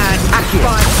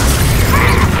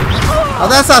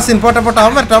 അതാ സാസിൻ. പോട്ടെ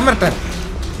അവൻ വരട്ടെ.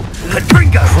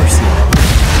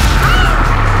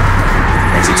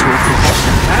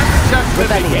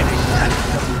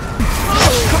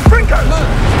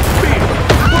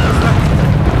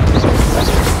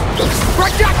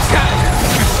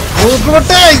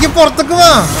 റൂക്കൂട്ടെ എനിക്ക് പുറത്തേക്ക്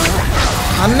വാ.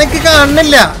 അന്നക്ക്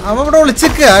കാണുന്നില്ല. അവൻ ഇവിടെ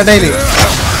ഒളിച്ചിക്കുക ഇടയില്.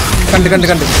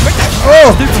 കണ്ട്. ഓ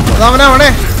അതവനവണേ.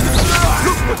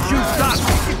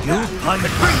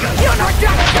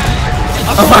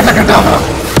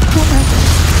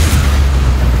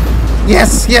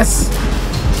 യെസ്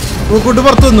റൂക്കൂട്ട്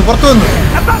പുറത്തു വന്നു.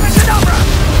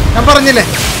 ഞാൻ പറഞ്ഞില്ലേ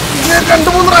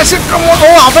 2-3 പ്രാവശ്യം. ഓ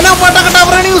അവനാ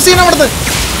പാട്ടക്കട്ടാവറാണ് യൂസ് ചെയ്യണം അവിടുന്ന്.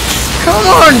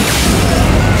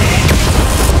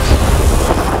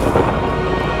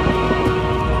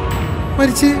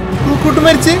 റൂക്കൂട്ട്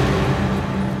മരിച്ച്.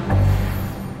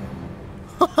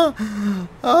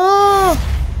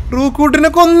 റൂക്കൂട്ടിനെ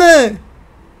കൊന്ന്.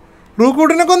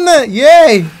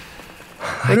 ഏയ്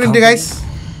ഒരു മിനിറ്റ് ഗൈസ്.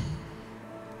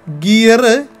 ഗിയർ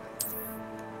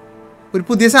ഒരു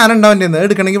പുതിയ സാധനം ഉണ്ടാവും.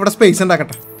 എടുക്കണമെങ്കിൽ ഇവിടെ space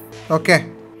ഉണ്ടാക്കട്ടെ. Okay.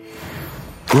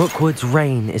 Rookwood's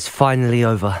reign is finally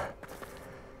over.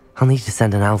 I'll need to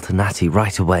send an Alternati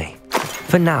right away.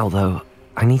 For now, though,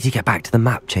 I need to get back to the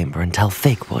map chamber and tell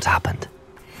Fig what happened.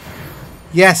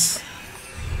 Yes.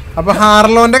 അപ്പോൾ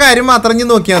ഹാർലോന്റെ കാര്യം മാത്രം ഞാൻ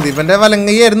നോക്കിയാൽ മതി. ഇവന്റെ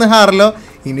വലങ്കയായിരുന്നു ഹാർലോ.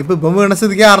 ഇനിയിപ്പോൾ ഇപ്പം വീണ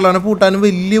സ്ഥിതിക്ക് ഹാർലോനെ പൂട്ടാനും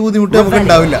വലിയ ബുദ്ധിമുട്ട് നമുക്ക്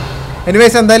ഉണ്ടാവില്ല.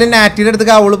 എനിവേസ് എന്തായാലും നാറ്റിയുടെ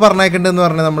അടുത്ത് അവള് പറഞ്ഞേക്കുന്നുണ്ടെന്ന്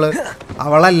പറഞ്ഞ് നമ്മൾ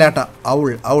അവളല്ലാട്ടാ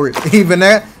അവൾ ഇവനെ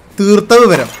തീർത്ത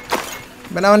വിവരം.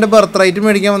 ഇവൻ അവൻ്റെ ബർത്ത് റൈറ്റ്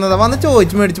മേടിക്കാൻ വന്നതാ. വന്ന്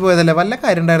ചോദിച്ച് മേടിച്ച് പോയതല്ലേ, വല്ല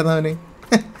കാര്യം ഉണ്ടായിരുന്നു അവന്.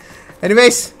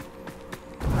 എനിവേസ്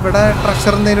ഇവിടെ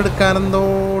ട്രഷർ എന്തെങ്കിലും എടുക്കാനെന്തോ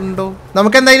ഉണ്ടോ?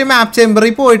 നമുക്ക് എന്തായാലും മാപ്പ്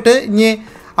ചേമ്പറിൽ പോയിട്ട് ഇനി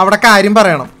അവിടെ കാര്യം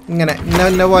പറയണം. ഇങ്ങനെ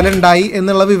ഇന്ന പോലെ ഉണ്ടായി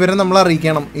എന്നുള്ള വിവരം നമ്മൾ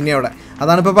അറിയിക്കണം ഇനി അവിടെ.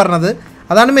 അതാണ് ഇപ്പോൾ പറഞ്ഞത്.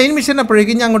 അതാണ് മെയിൻ മിഷൻ.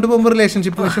 അപ്പോഴേക്കും ഞാൻ അങ്ങോട്ട് പോകുമ്പോൾ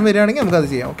റിലേഷൻഷിപ്പ് മിഷൻ വരികയാണെങ്കിൽ നമുക്കത്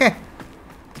ചെയ്യാം. Okay,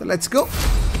 so let's go.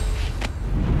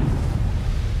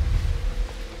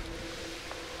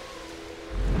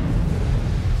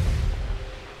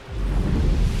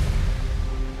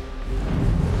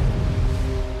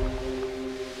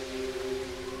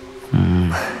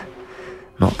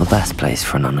 Not the best place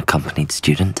for an unaccompanied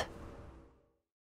student.